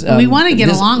 thing is, we want to get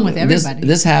along with everybody.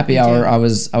 This happy We hour, do. I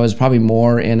was probably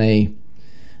more in I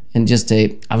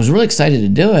was really excited to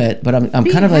do it, but I'm Be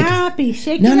kind of like, happy.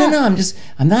 Shake no, it no, up. no.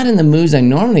 I'm not in the moods I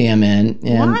normally am in,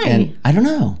 and Why? and I don't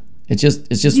know. It's just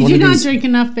Did one you of not these. drink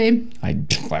enough, babe? I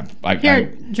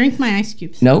Here, drink my ice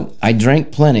cubes. no, I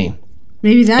drank plenty.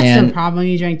 Maybe that's And- the problem.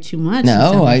 You drank too much.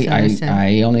 No, Is that what said?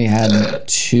 I only had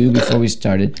 2 before we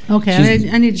started. Okay,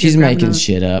 I need to She's grab making another.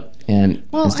 shit up and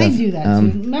Well, and stuff. I do that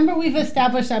too. Remember, we've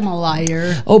established I'm a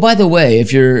liar. Oh, by the way,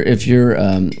 if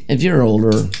you're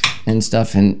older and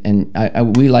stuff,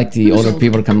 and we like the older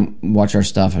people to come watch our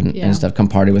stuff and stuff, come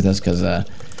party with us because.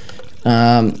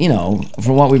 You know,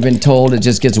 from what we've been told, it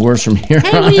just gets worse from here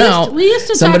on out. we used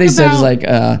to Somebody talk says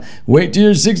about- like, wait till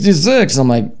you're 66. I'm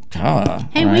like, Hey, all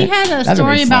we right. had a That'll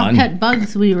story be about fun. pet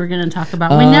bugs we were going to talk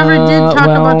about. We never did talk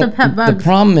about the pet bugs. The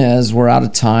problem is we're out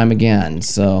of time again,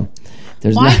 so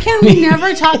there's Why not- can we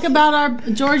never talk about our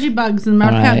Georgie bugs and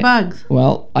our All pet right. bugs?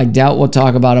 Well, I doubt we'll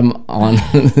talk about them on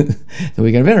the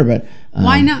weekend of dinner, but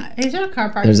Why not? Is there a car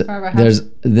parked in front of our house?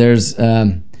 there's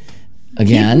again Keep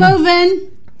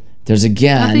moving. there's Nothing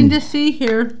again to see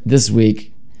here. this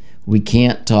week we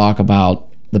can't talk about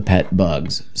the pet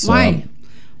bugs. So, Why?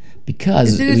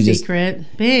 Because Is it a we just secret?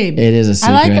 Babe. it is a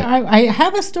secret. I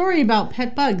have a story about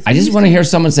pet bugs. I just want to hear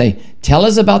someone say, "Tell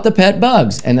us about the pet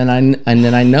bugs," and then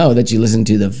I know that you listen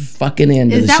to the fucking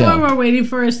end of Is the that show. what we're waiting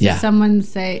for? Is Yeah. someone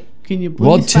say, can you please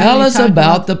Well, tell finally us talk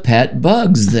about the pet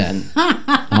bugs then.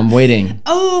 I'm waiting.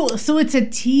 Oh, so it's a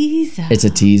teaser. It's a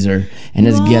teaser, and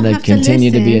it's We'll gonna have to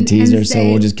continue to be a listen teaser. and So say,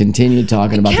 we'll just continue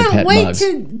talking about the Can't pet wait bugs.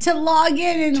 to log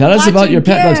in and Tell us watch about your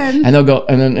pet bugs, again. and they'll go,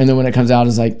 and then when it comes out,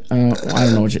 it's like, I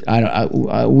don't know what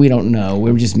you, we don't know.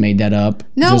 We just made that up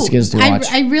No, just to get us to watch.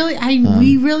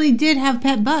 we really did have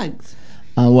pet bugs.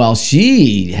 Well,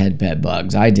 she had pet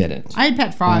bugs. I didn't. I had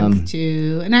pet frogs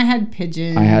too, and I had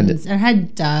pigeons. I had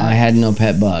ducks. I had no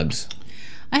pet bugs.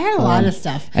 I had a lot of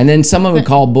stuff. And then someone would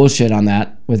call bullshit on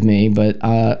that with me, but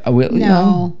you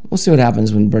know, we'll see what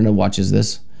happens when Brenda watches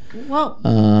this. Well,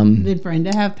 did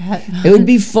Brenda have pet bugs? It would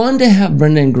be fun to have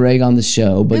Brenda and Greg on the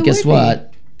show, but It guess would be. what?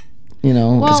 You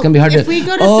know, Well, it's gonna be hard if to. we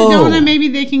go to Sedona, maybe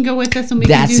they can go with us and we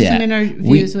can That's do some it.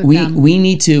 interviews with we them. we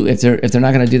need to if they're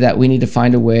not going to do that, we need to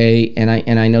find a way. And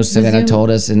I know Savannah Zoom- told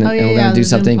us, and, Oh, and yeah, we're yeah, going to do the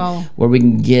Zoom something call. where we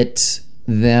can get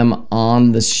them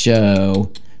on the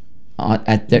show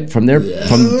from their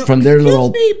little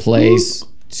me. place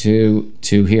to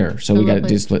here. So we got to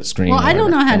do split screen. Well, or I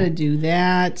don't know whatever. how to do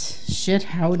that. Shit,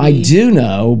 howdy. I do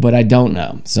know, but I don't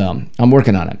know. So I'm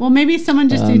working on it. Well, maybe someone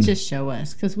just needs to show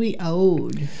us because we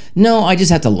owed. No, I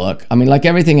just have to look. I mean, like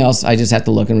everything else, I just have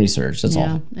to look and research. That's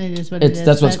Yeah, all. it is what it is.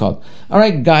 That's what it's but called. All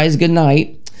right, guys. Good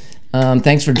night.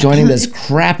 Thanks for joining this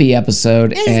crappy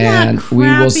episode, It's and not we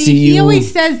will crappy. see He you.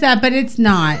 always says that, but it's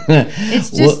not. It's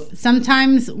just We'll-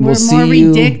 sometimes we're we'll more see you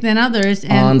ridiculous than others.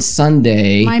 And on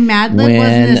Sunday. my Mad Lib when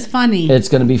wasn't as funny. It's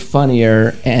going to be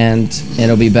funnier and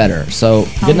it'll be better. So,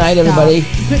 good night, stop. everybody.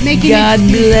 Quit making God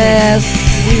excuses.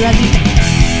 bless. we love you.